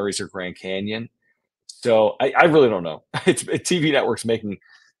St. Mary's or Grand Canyon. So I really don't know. It's TV networks making,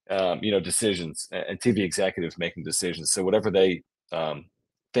 decisions and TV executives making decisions. So whatever they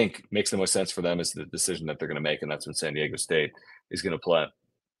think makes the most sense for them is the decision that they're going to make, and that's when San Diego State is going to play.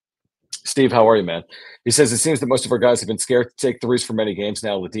 Steve, how are you, man? He says it seems that most of our guys have been scared to take threes for many games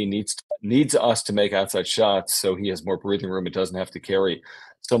now. LeDee needs us to make outside shots so he has more breathing room and doesn't have to carry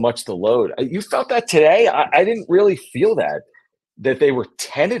so much the load. You felt that today? I didn't really feel that they were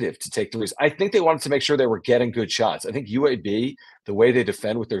tentative to take threes. I think they wanted to make sure they were getting good shots. I think UAB, the way they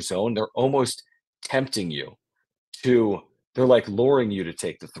defend with their zone, they're almost tempting you to. They're like luring you to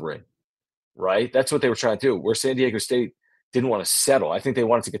take the three, right? That's what they were trying to do. Where San Diego State didn't want to settle. I think they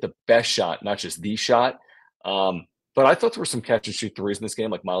wanted to get the best shot, not just the shot. But I thought there were some catch and shoot threes in this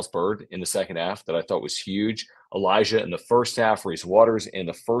game, like Miles Bird in the second half that I thought was huge. Elijah in the first half, Reese Waters in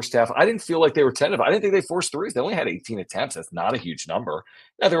the first half. I didn't feel like they were tentative. I didn't think they forced threes. They only had 18 attempts. That's not a huge number.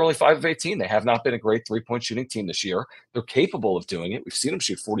 Now, they're only 5 of 18. They have not been a great three-point shooting team this year. They're capable of doing it. We've seen them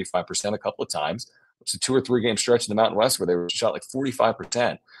shoot 45% a couple of times. It's a 2 or 3 game stretch in the Mountain West where they were shot like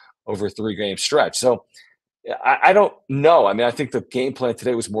 45% over a 3-game stretch. So I don't know. I mean, I think the game plan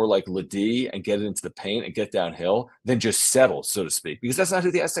today was more like LeDee and get it into the paint and get downhill than just settle, so to speak, because that's not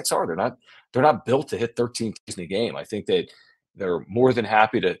who the Aztecs are. They're not built to hit 13 threes in a game. I think they're more than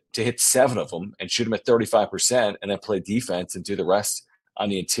happy to hit 7 of them and shoot them at 35% and then play defense and do the rest on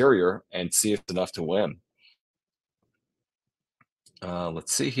the interior and see if it's enough to win.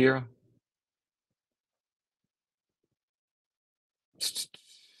 Let's see here.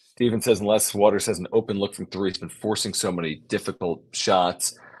 Steven says, unless Waters has an open look from 3, he's been forcing so many difficult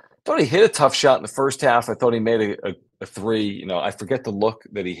shots. I thought he hit a tough shot in the first half. I thought he made a 3. You know, I forget the look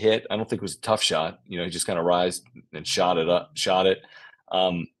that he hit. I don't think it was a tough shot. You know, he just kind of rised and shot it.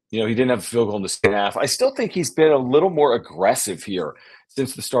 You know, he didn't have a field goal in the second half. I still think he's been a little more aggressive here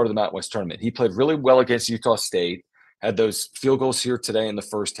since the start of the Mountain West tournament. He played really well against Utah State, had those field goals here today in the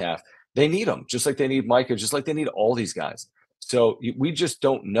first half. They need him, just like they need Micah, just like they need all these guys. So we just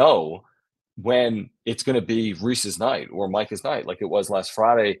don't know when it's going to be Reese's night or Micah's night like it was last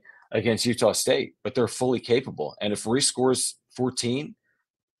Friday against Utah State, but they're fully capable. And if Reese scores 14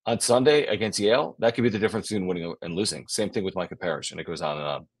 on Sunday against Yale, that could be the difference between winning and losing. Same thing with Micah Parrish, and it goes on and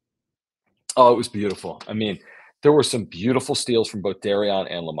on. Oh, it was beautiful. I mean, there were some beautiful steals from both Darion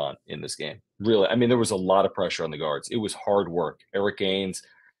and Lamont in this game. Really, I mean, there was a lot of pressure on the guards. It was hard work. Eric Gaines,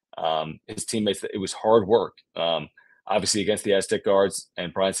 his teammates, it was hard work. Obviously against the Aztec guards,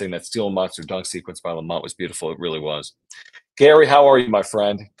 and Brian saying that steal monster dunk sequence by Lamont was beautiful. It really was. Gary, how are you, my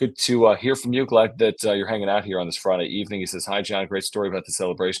friend? Good to hear from you. Glad that you're hanging out here on this Friday evening. He says, hi, John. Great story about the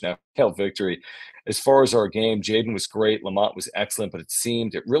celebration after Yale victory. As far as our game, Jaedon was great. Lamont was excellent, but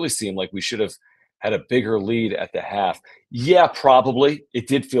it really seemed like we should have had a bigger lead at the half. Yeah, probably. It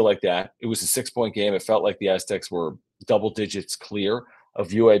did feel like that. It was a 6-point game. It felt like the Aztecs were double digits clear of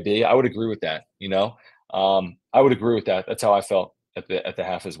UAB. I would agree with that, you know? I would agree with that. That's how I felt at the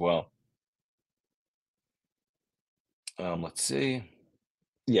half as well. Let's see.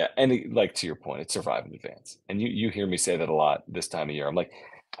 Yeah, and like to your point, it's survive in advance. And you hear me say that a lot this time of year. I'm like,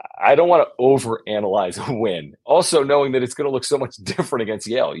 I don't want to overanalyze a win. Also, knowing that it's going to look so much different against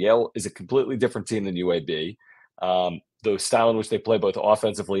Yale. Yale is a completely different team than UAB. The style in which they play both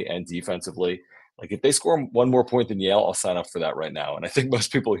offensively and defensively. Like if they score one more point than Yale, I'll sign up for that right now. And I think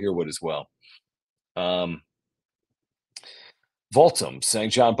most people here would as well. Voltum saying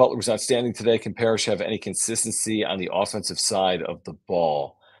John Butler was outstanding today. Can Parrish have any consistency on the offensive side of the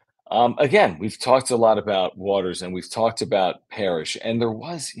ball? Again, we've talked a lot about Waters and we've talked about Parrish, and there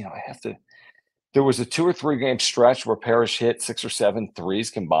was, there was a 2 or 3 game stretch where Parrish hit 6 or 7 threes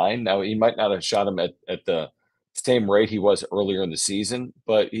combined. Now he might not have shot them at the same rate he was earlier in the season,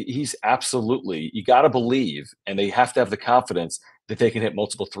 but he's absolutely, you got to believe, and they have to have the confidence that they can hit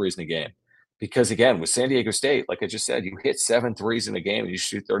multiple threes in a game. Because again, with San Diego State, like I just said, you hit 7 threes in a game and you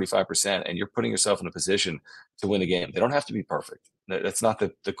shoot 35%, and you're putting yourself in a position to win the game. They don't have to be perfect. That's not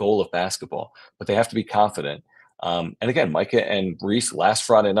the goal of basketball, but they have to be confident. And again, Micah and Reese last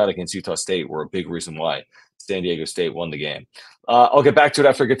Friday night against Utah State were a big reason why San Diego State won the game. I'll get back to it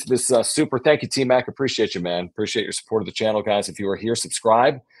after I get to this super. Thank you, T-Mac. Appreciate you, man. Appreciate your support of the channel, guys. If you are here,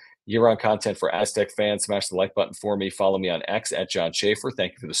 subscribe. Year-round content for Aztec fans. Smash the like button for me. Follow me on X at John Schaefer.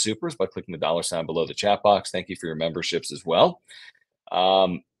 Thank you for the supers by clicking the $sign below the chat box. Thank you for your memberships as well.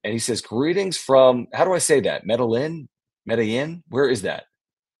 And he says, greetings from, how do I say that? Medellin? Where is that?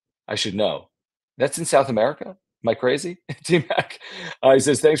 I should know. That's in South America? Am I crazy? T-Mac. He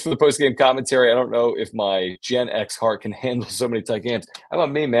says, thanks for the post-game commentary. I don't know if my Gen X heart can handle so many tight games. How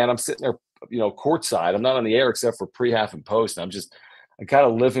about me, man? I'm sitting there, courtside. I'm not on the air except for pre, half, and post. I'm I'm kind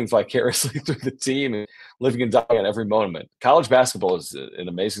of living vicariously through the team and living and dying on every moment. College basketball is an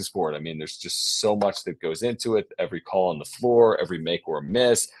amazing sport. I mean, there's just so much that goes into it. Every call on the floor, every make or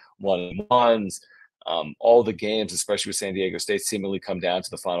miss, one-on-ones, all the games, especially with San Diego State, seemingly come down to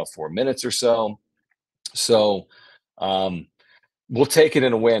the final 4 minutes or so. So we'll take it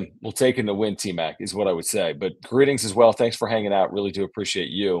in a win. We'll take it in a win, T-Mac, is what I would say. But greetings as well. Thanks for hanging out. Really do appreciate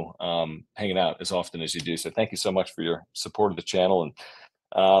you hanging out as often as you do. So thank you so much for your support of the channel. And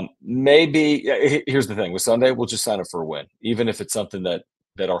here's the thing. With Sunday, we'll just sign up for a win. Even if it's something that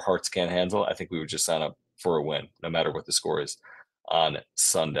our hearts can't handle, I think we would just sign up for a win, no matter what the score is on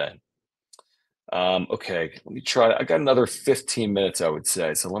Sunday. Okay, let me try. I got another 15 minutes, I would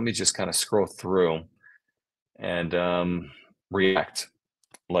say. So let me just kind of scroll through and react.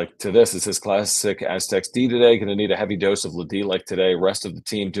 Like to this, it says classic Aztecs D today. Going to need a heavy dose of LeDee like today. Rest of the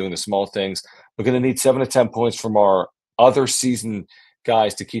team doing the small things. We're going to need 7 to 10 points from our other season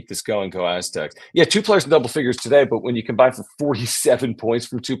guys to keep this going. Go Aztecs. Yeah, 2 players in double figures today, but when you combine for 47 points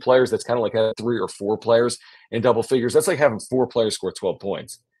from 2 players, that's kind of like having 3 or 4 players in double figures. That's like having 4 players score 12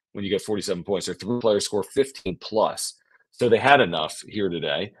 points when you get 47 points, or 3 players score 15 plus. So they had enough here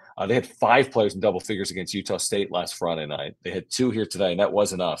today. They had 5 players in double figures against Utah State last Friday night. They had 2 here today, and that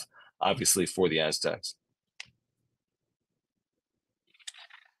was enough, obviously, for the Aztecs.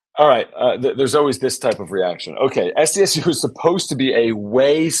 All right, there's always this type of reaction. Okay, SDSU is supposed to be a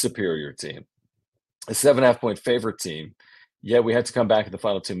way superior team, a 7.5-point favorite team. Yet we had to come back in the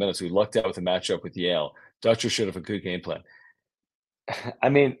final 2 minutes. We lucked out with a matchup with Yale. Dutcher should have a good game plan. I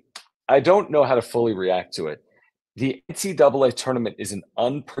mean, I don't know how to fully react to it. The NCAA tournament is an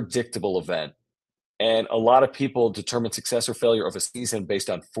unpredictable event, and a lot of people determine success or failure of a season based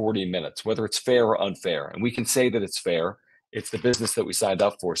on 40 minutes, whether it's fair or unfair. And we can say that it's fair. It's the business that we signed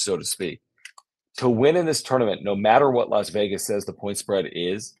up for, so to speak. To win in this tournament, no matter what Las Vegas says the point spread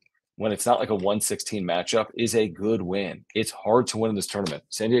is, when it's not like a 116 matchup, is a good win. It's hard to win in this tournament.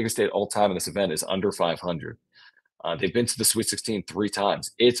 San Diego State all-time in this event is under 500. They've been to the Sweet 16 3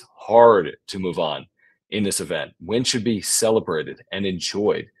 times. It's hard to move on in this event. Wins should be celebrated and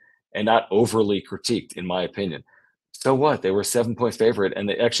enjoyed and not overly critiqued, in my opinion. So what? They were a 7-point favorite, and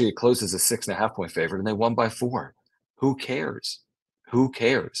they actually closed as a 6.5-point favorite, and they won by 4. Who cares? Who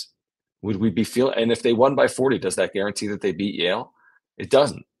cares? Would we be feeling? And if they won by 40, does that guarantee that they beat Yale? It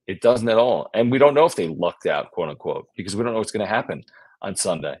doesn't. It doesn't at all. And we don't know if they lucked out, quote unquote, because we don't know what's going to happen on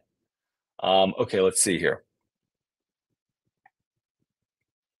Sunday. Okay, let's see here.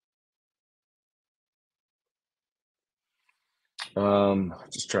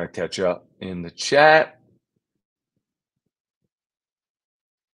 Just trying to catch up in the chat.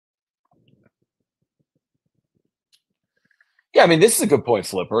 Yeah, I mean, this is a good point,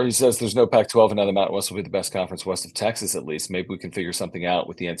 Flipper. He says there's no Pac-12, and now the Mountain West will be the best conference west of Texas, at least. Maybe we can figure something out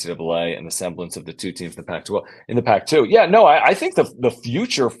with the NCAA and the semblance of the 2 teams in the Pac-12 in the Pac-2. Yeah, no, I think the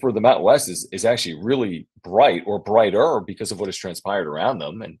future for the Mountain West is actually really bright, or brighter, because of what has transpired around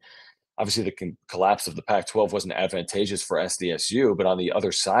them. And obviously, the collapse of the Pac-12 wasn't advantageous for SDSU, but on the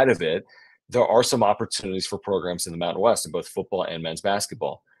other side of it, there are some opportunities for programs in the Mountain West in both football and men's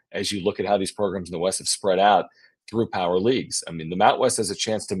basketball. As you look at how these programs in the West have spread out through power leagues. I mean, the Mountain West has a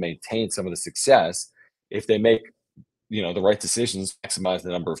chance to maintain some of the success if they make, the right decisions, maximize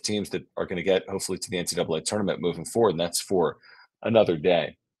the number of teams that are going to get, hopefully, to the NCAA tournament moving forward. And that's for another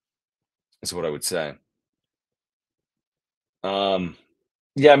day, is what I would say.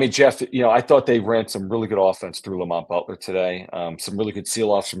 Yeah, I mean, Jeff, I thought they ran some really good offense through Lamont Butler today. Some really good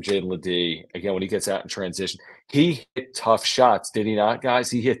seal-offs from Jaedon LeDee. Again, when he gets out in transition, he hit tough shots, did he not,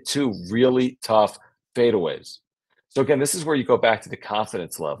 guys? He hit 2 really tough fadeaways. So again, this is where you go back to the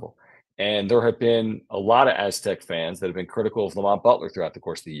confidence level. And there have been a lot of Aztec fans that have been critical of Lamont Butler throughout the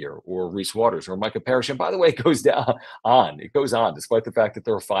course of the year, or Reese Waters, or Micah Parrish. And by the way, it goes on. It goes on, despite the fact that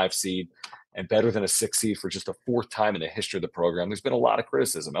they're a 5 seed and better than a 6 seed for just a 4th time in the history of the program. There's been a lot of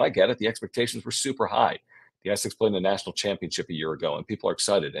criticism, and I get it. The expectations were super high. The Aztecs played in the national championship a year ago, and people are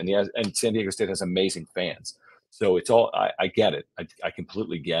excited. And San Diego State has amazing fans. So it's all, I get it. I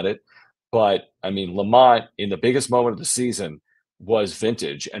completely get it. But, I mean, Lamont, in the biggest moment of the season, was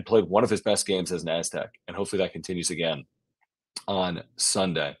vintage and played one of his best games as an Aztec. And hopefully that continues again on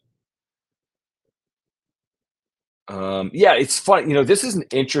Sunday. Yeah, it's fun. This is an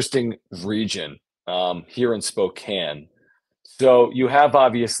interesting region here in Spokane. So you have,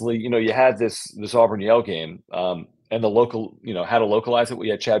 obviously, you had this Auburn Yale game, and the local, how to localize it. We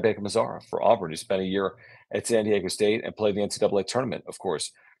had Chad Baker Mazzara for Auburn, who spent a year at San Diego State and played the NCAA tournament, of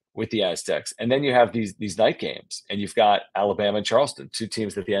course, with the Aztecs. And then you have these night games, and you've got Alabama and Charleston, two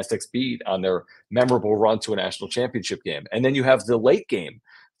teams that the Aztecs beat on their memorable run to a national championship game. And then you have the late game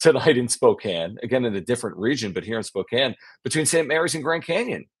tonight in Spokane, again in a different region, but here in Spokane, between St. Mary's and Grand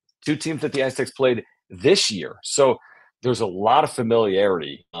Canyon, two teams that the Aztecs played this year. So there's a lot of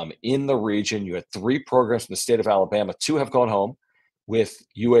familiarity in the region. You had three programs from the state of Alabama. Two have gone home with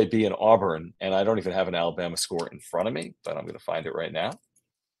UAB and Auburn, and I don't even have an Alabama score in front of me, but I'm going to find it right now.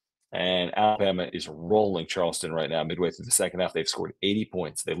 And Alabama is rolling Charleston right now. Midway through the second half, they've scored 80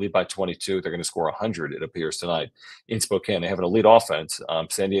 points. They lead by 22. They're going to score 100, it appears, tonight in Spokane. They have an elite offense.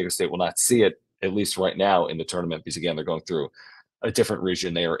 San Diego State will not see it, at least right now, in the tournament, because, again, they're going through a different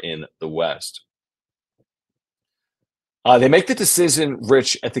region. They are in the West. They make the decision,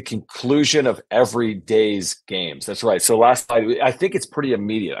 Rich, at the conclusion of every day's games. That's right. So last night, I think it's pretty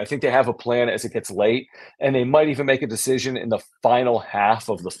immediate. I think they have a plan as it gets late, and they might even make a decision in the final half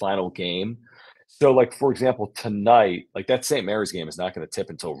of the final game. So, like, for example, tonight, like that St. Mary's game is not going to tip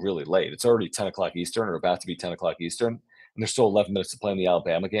until really late. It's already 10 o'clock Eastern, or about to be 10 o'clock Eastern, and there's still 11 minutes to play in the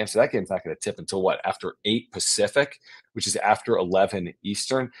Alabama game. So that game's not going to tip until what? After 8 Pacific, which is after 11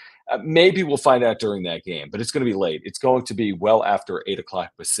 Eastern. Maybe we'll find out during that game, but it's going to be late. It's going to be well after 8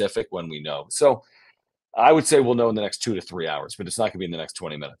 o'clock Pacific when we know. So I would say we'll know in the next 2 to 3 hours, but it's not going to be in the next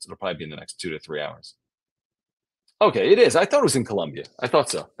 20 minutes. It'll probably be in the next 2 to 3 hours. Okay, it is. I thought it was in Columbia. I thought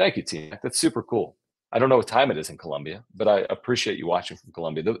so. Thank you, team. That's super cool. I don't know what time it is in Columbia, but I appreciate you watching from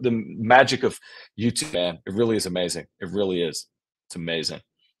Columbia. The magic of YouTube, man, it really is amazing. It really is. It's amazing.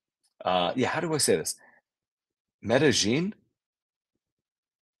 Yeah, how do I say this? Medellin?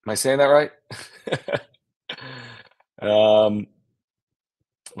 Am I saying that right?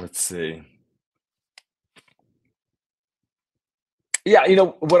 Let's see. Yeah,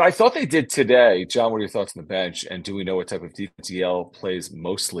 what I thought they did today, John, what are your thoughts on the bench? And do we know what type of defense Yale plays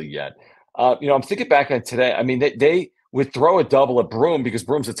mostly yet? I'm thinking back on today. I mean, they would throw a double at Broome because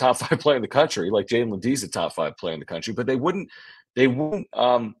Broome's a top 5 player in the country, like Jaedon LeDee's a top 5 player in the country, but they wouldn't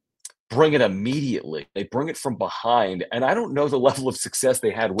bring it immediately. They bring it from behind, and I don't know the level of success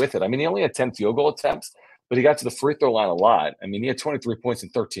they had with it. I mean, he only had 10 field goal attempts, but he got to the free throw line a lot. I mean, he had 23 points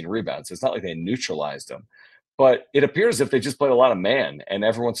and 13 rebounds. So it's not like they neutralized him. But it appears as if they just played a lot of man, and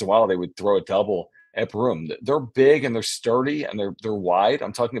every once in a while they would throw a double at Broome. They're big and they're sturdy and they're wide.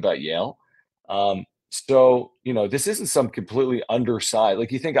 I'm talking about Yale. So this isn't some completely undersized.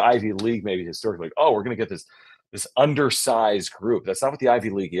 Like you think of Ivy League maybe historically, like, oh, we're going to get this undersized group. That's not what the Ivy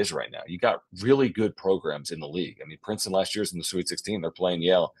League is right now. You got really good programs in the league. I mean, Princeton last year's in the Sweet 16. They're playing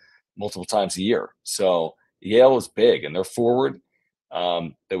Yale multiple times a year. So Yale is big, and their forward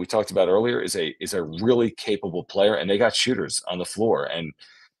that we talked about earlier is a really capable player, and they got shooters on the floor. And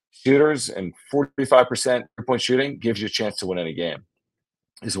shooters and 45% three-point shooting gives you a chance to win any game,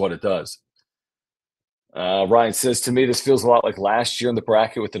 is what it does. Ryan says, to me, this feels a lot like last year in the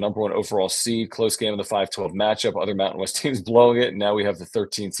bracket with the number 1 overall seed, close game in the 5-12 matchup, other Mountain West teams blowing it, and now we have the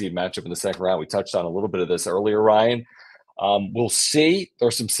 13 seed matchup in the second round. We touched on a little bit of this earlier, Ryan. We'll see.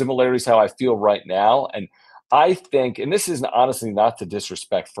 There's some similarities how I feel right now, and I think, and this is honestly not to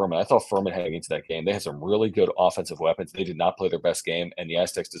disrespect Furman. I thought Furman heading into that game, they had some really good offensive weapons. They did not play their best game, and the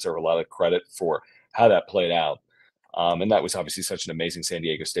Aztecs deserve a lot of credit for how that played out. And that was obviously such an amazing San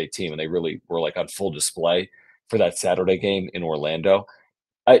Diego State team, and they really were like on full display for that Saturday game in Orlando.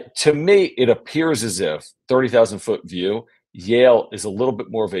 To me, it appears as if 30,000-foot view, Yale is a little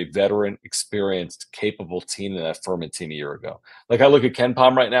bit more of a veteran, experienced, capable team than that Furman team a year ago. Like I look at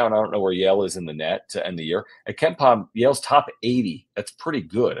KenPom right now, and I don't know where Yale is in the net to end the year. At KenPom, Yale's top 80. That's pretty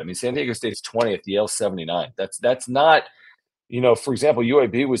good. I mean, San Diego State's 20th, Yale's 79. That's not. For example,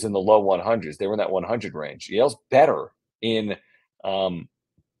 UAB was in the low 100s. They were in that 100 range. Yale's better in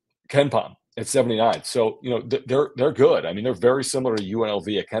KenPom at 79. So, they're good. I mean, they're very similar to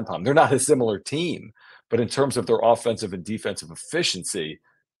UNLV at KenPom. They're not a similar team, but in terms of their offensive and defensive efficiency,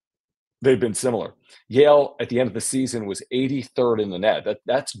 they've been similar. Yale at the end of the season was 83rd in the net.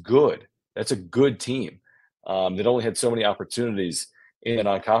 That's good. That's a good team. That only had so many opportunities in the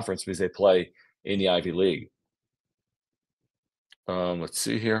non-conference because they play in the Ivy League. Let's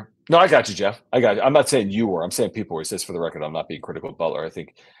see here. No, I got you, Jeff. I got you. I'm not saying you were. I'm saying people were. He says, for the record, I'm not being critical of Butler. I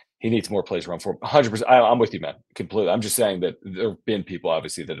think he needs more plays around for him. 100%. I'm with you, man. Completely. I'm just saying that there have been people,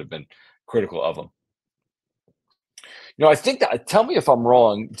 obviously, that have been critical of him. I think that, tell me if I'm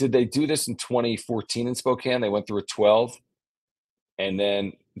wrong, did they do this in 2014 in Spokane? They went through a 12, and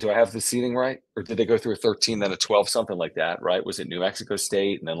then, do I have the seating right? Or did they go through a 13, then a 12, something like that, right? Was it New Mexico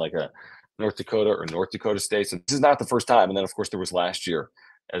State, and then like a North Dakota or North Dakota State? So this is not the first time. And then, of course, there was last year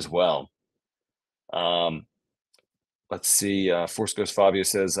as well. Let's see. Force Ghost Fabio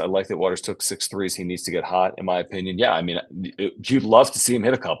says, I like that Waters took 6 threes. He needs to get hot, in my opinion. Yeah, I mean, you'd love to see him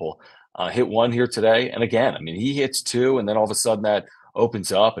hit a couple. Hit one here today. And again, I mean, he hits 2, and then all of a sudden that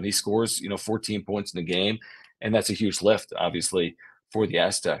opens up and he scores, 14 points in the game. And that's a huge lift, obviously, for the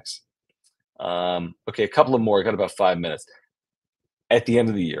Aztecs. Okay, a couple of more. I got about 5 minutes. At the end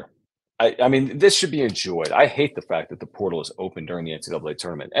of the year, I mean, this should be enjoyed. I hate the fact that the portal is open during the NCAA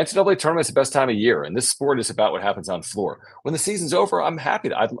tournament. NCAA tournament is the best time of year, and this sport is about what happens on floor. When the season's over, I'm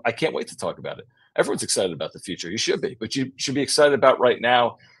happy. I can't wait to talk about it. Everyone's excited about the future. You should be, but you should be excited about right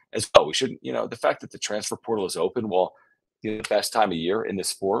now as well. We shouldn't, the fact that the transfer portal is open, well, the best time of year in this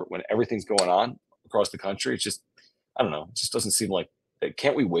sport when everything's going on across the country. It's just, I don't know. It just doesn't seem like.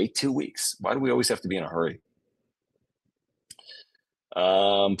 Can't we wait 2 weeks? Why do we always have to be in a hurry?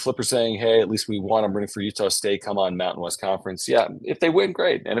 Flipper saying, hey, at least we won. I'm rooting for Utah State. Come on, Mountain West Conference. Yeah, if they win,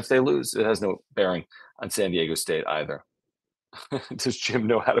 great. And if they lose, it has no bearing on San Diego State either. Does Jim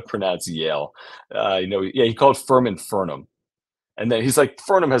know how to pronounce Yale? He called Furman Furnham. And then he's like,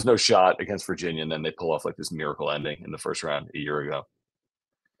 Furnham has no shot against Virginia. And then they pull off like this miracle ending in the first round a year ago.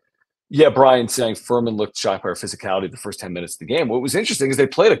 Yeah, Brian saying Furman looked shocked by our physicality the first 10 minutes of the game. What was interesting is they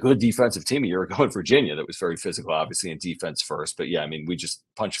played a good defensive team a year ago in Virginia that was very physical, obviously, in defense first. But yeah, I mean, we just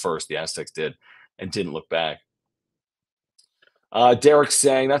punched first, the Aztecs did, and didn't look back. Derek's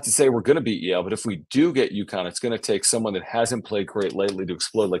saying, not to say we're going to beat Yale, but if we do get UConn, it's going to take someone that hasn't played great lately to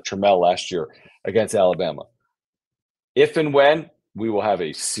explode like Trammell last year against Alabama. If and when, we will have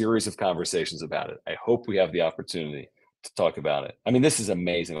a series of conversations about it. I hope we have the opportunity to talk about it. I mean, this is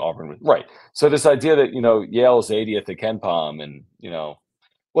amazing. Auburn, right? So this idea that Yale is 80th at KenPom, and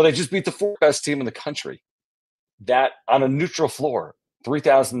well, they just beat the 4th best team in the country. That on a neutral floor,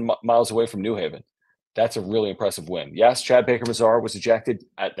 3,000 miles away from New Haven. That's a really impressive win. Yes, Chad Baker-Mazar was ejected.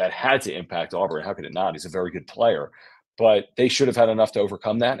 That had to impact Auburn. How could it not? He's a very good player. But they should have had enough to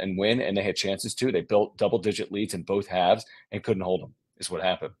overcome that and win, and they had chances to. They built double-digit leads in both halves and couldn't hold them, is what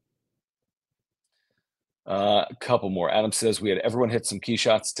happened. A couple more. Adam says we had everyone hit some key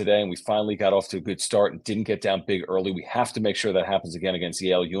shots today, and we finally got off to a good start and didn't get down big early. We have to make sure that happens again against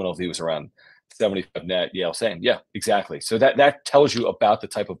Yale. UNLV was around 75 net. Yale same. Yeah, exactly. So that tells you about the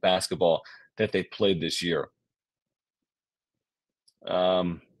type of basketball that they played this year.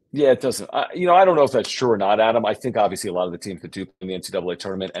 Yeah, it doesn't. I don't know if that's true or not, Adam. I think obviously a lot of the teams that do in the NCAA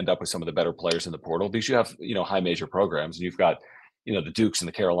tournament end up with some of the better players in the portal because you have high major programs, and you've got the Dukes and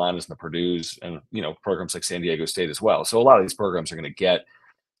the Carolinas and the Purdues and programs like San Diego State as well. So a lot of these programs are going to get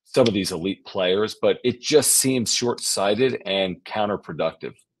some of these elite players, but it just seems short-sighted and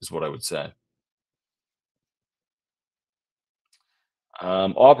counterproductive, is what I would say.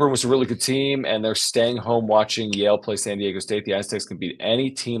 Auburn was a really good team, and they're staying home watching Yale play San Diego State. The Aztecs can beat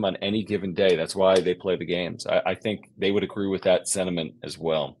any team on any given day. That's why they play the games. I think they would agree with that sentiment as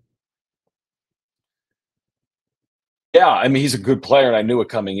well. Yeah, I mean, he's a good player, and I knew it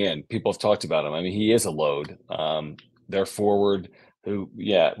coming in. People have talked about him. I mean, he is a load. Their forward, who,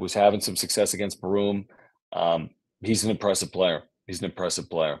 was having some success against Broome. He's an impressive player.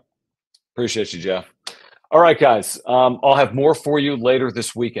 Appreciate you, Jeff. All right, guys. I'll have more for you later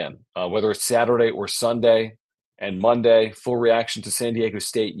this weekend, whether it's Saturday or Sunday and Monday. Full reaction to San Diego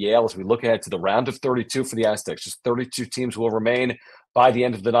State Yale as we look ahead to the round of 32 for the Aztecs. Just 32 teams will remain by the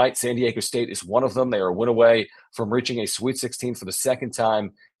end of the night. San Diego State is one of them. They are a win away from reaching a Sweet 16 for the second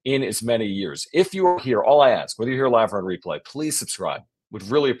time in as many years. If you are here, all I ask, whether you're here live or on replay, please subscribe. Would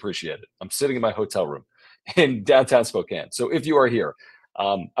really appreciate it. I'm sitting in my hotel room in downtown Spokane. So if you are here,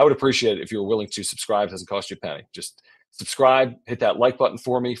 I would appreciate it if you were willing to subscribe. It doesn't cost you a penny. Just subscribe, hit that like button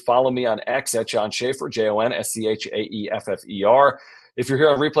for me. Follow me on X at John Schaefer, JONSCHAEFFER. If you're here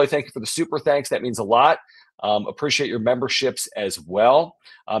on replay, thank you for the super thanks. That means a lot. Appreciate your memberships as well.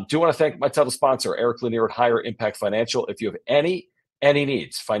 Do want to thank my title sponsor, Eric Lanier at Higher Impact Financial. If you have any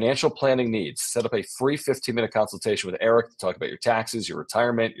needs, financial planning needs, set up a free 15-minute consultation with Eric to talk about your taxes, your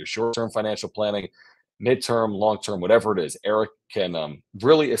retirement, your short-term financial planning, midterm, long-term, whatever it is. Eric can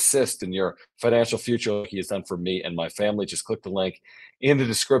really assist in your financial future like he has done for me and my family. Just click the link in the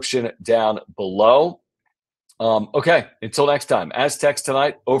description down below. Okay, until next time. Aztecs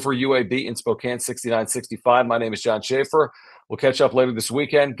tonight over UAB in Spokane, 69-65. My name is John Schaefer. We'll catch up later this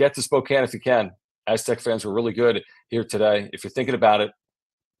weekend. Get to Spokane if you can. Aztec fans were really good here today. If you're thinking about it,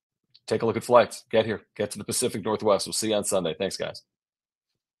 take a look at flights. Get here. Get to the Pacific Northwest. We'll see you on Sunday. Thanks, guys.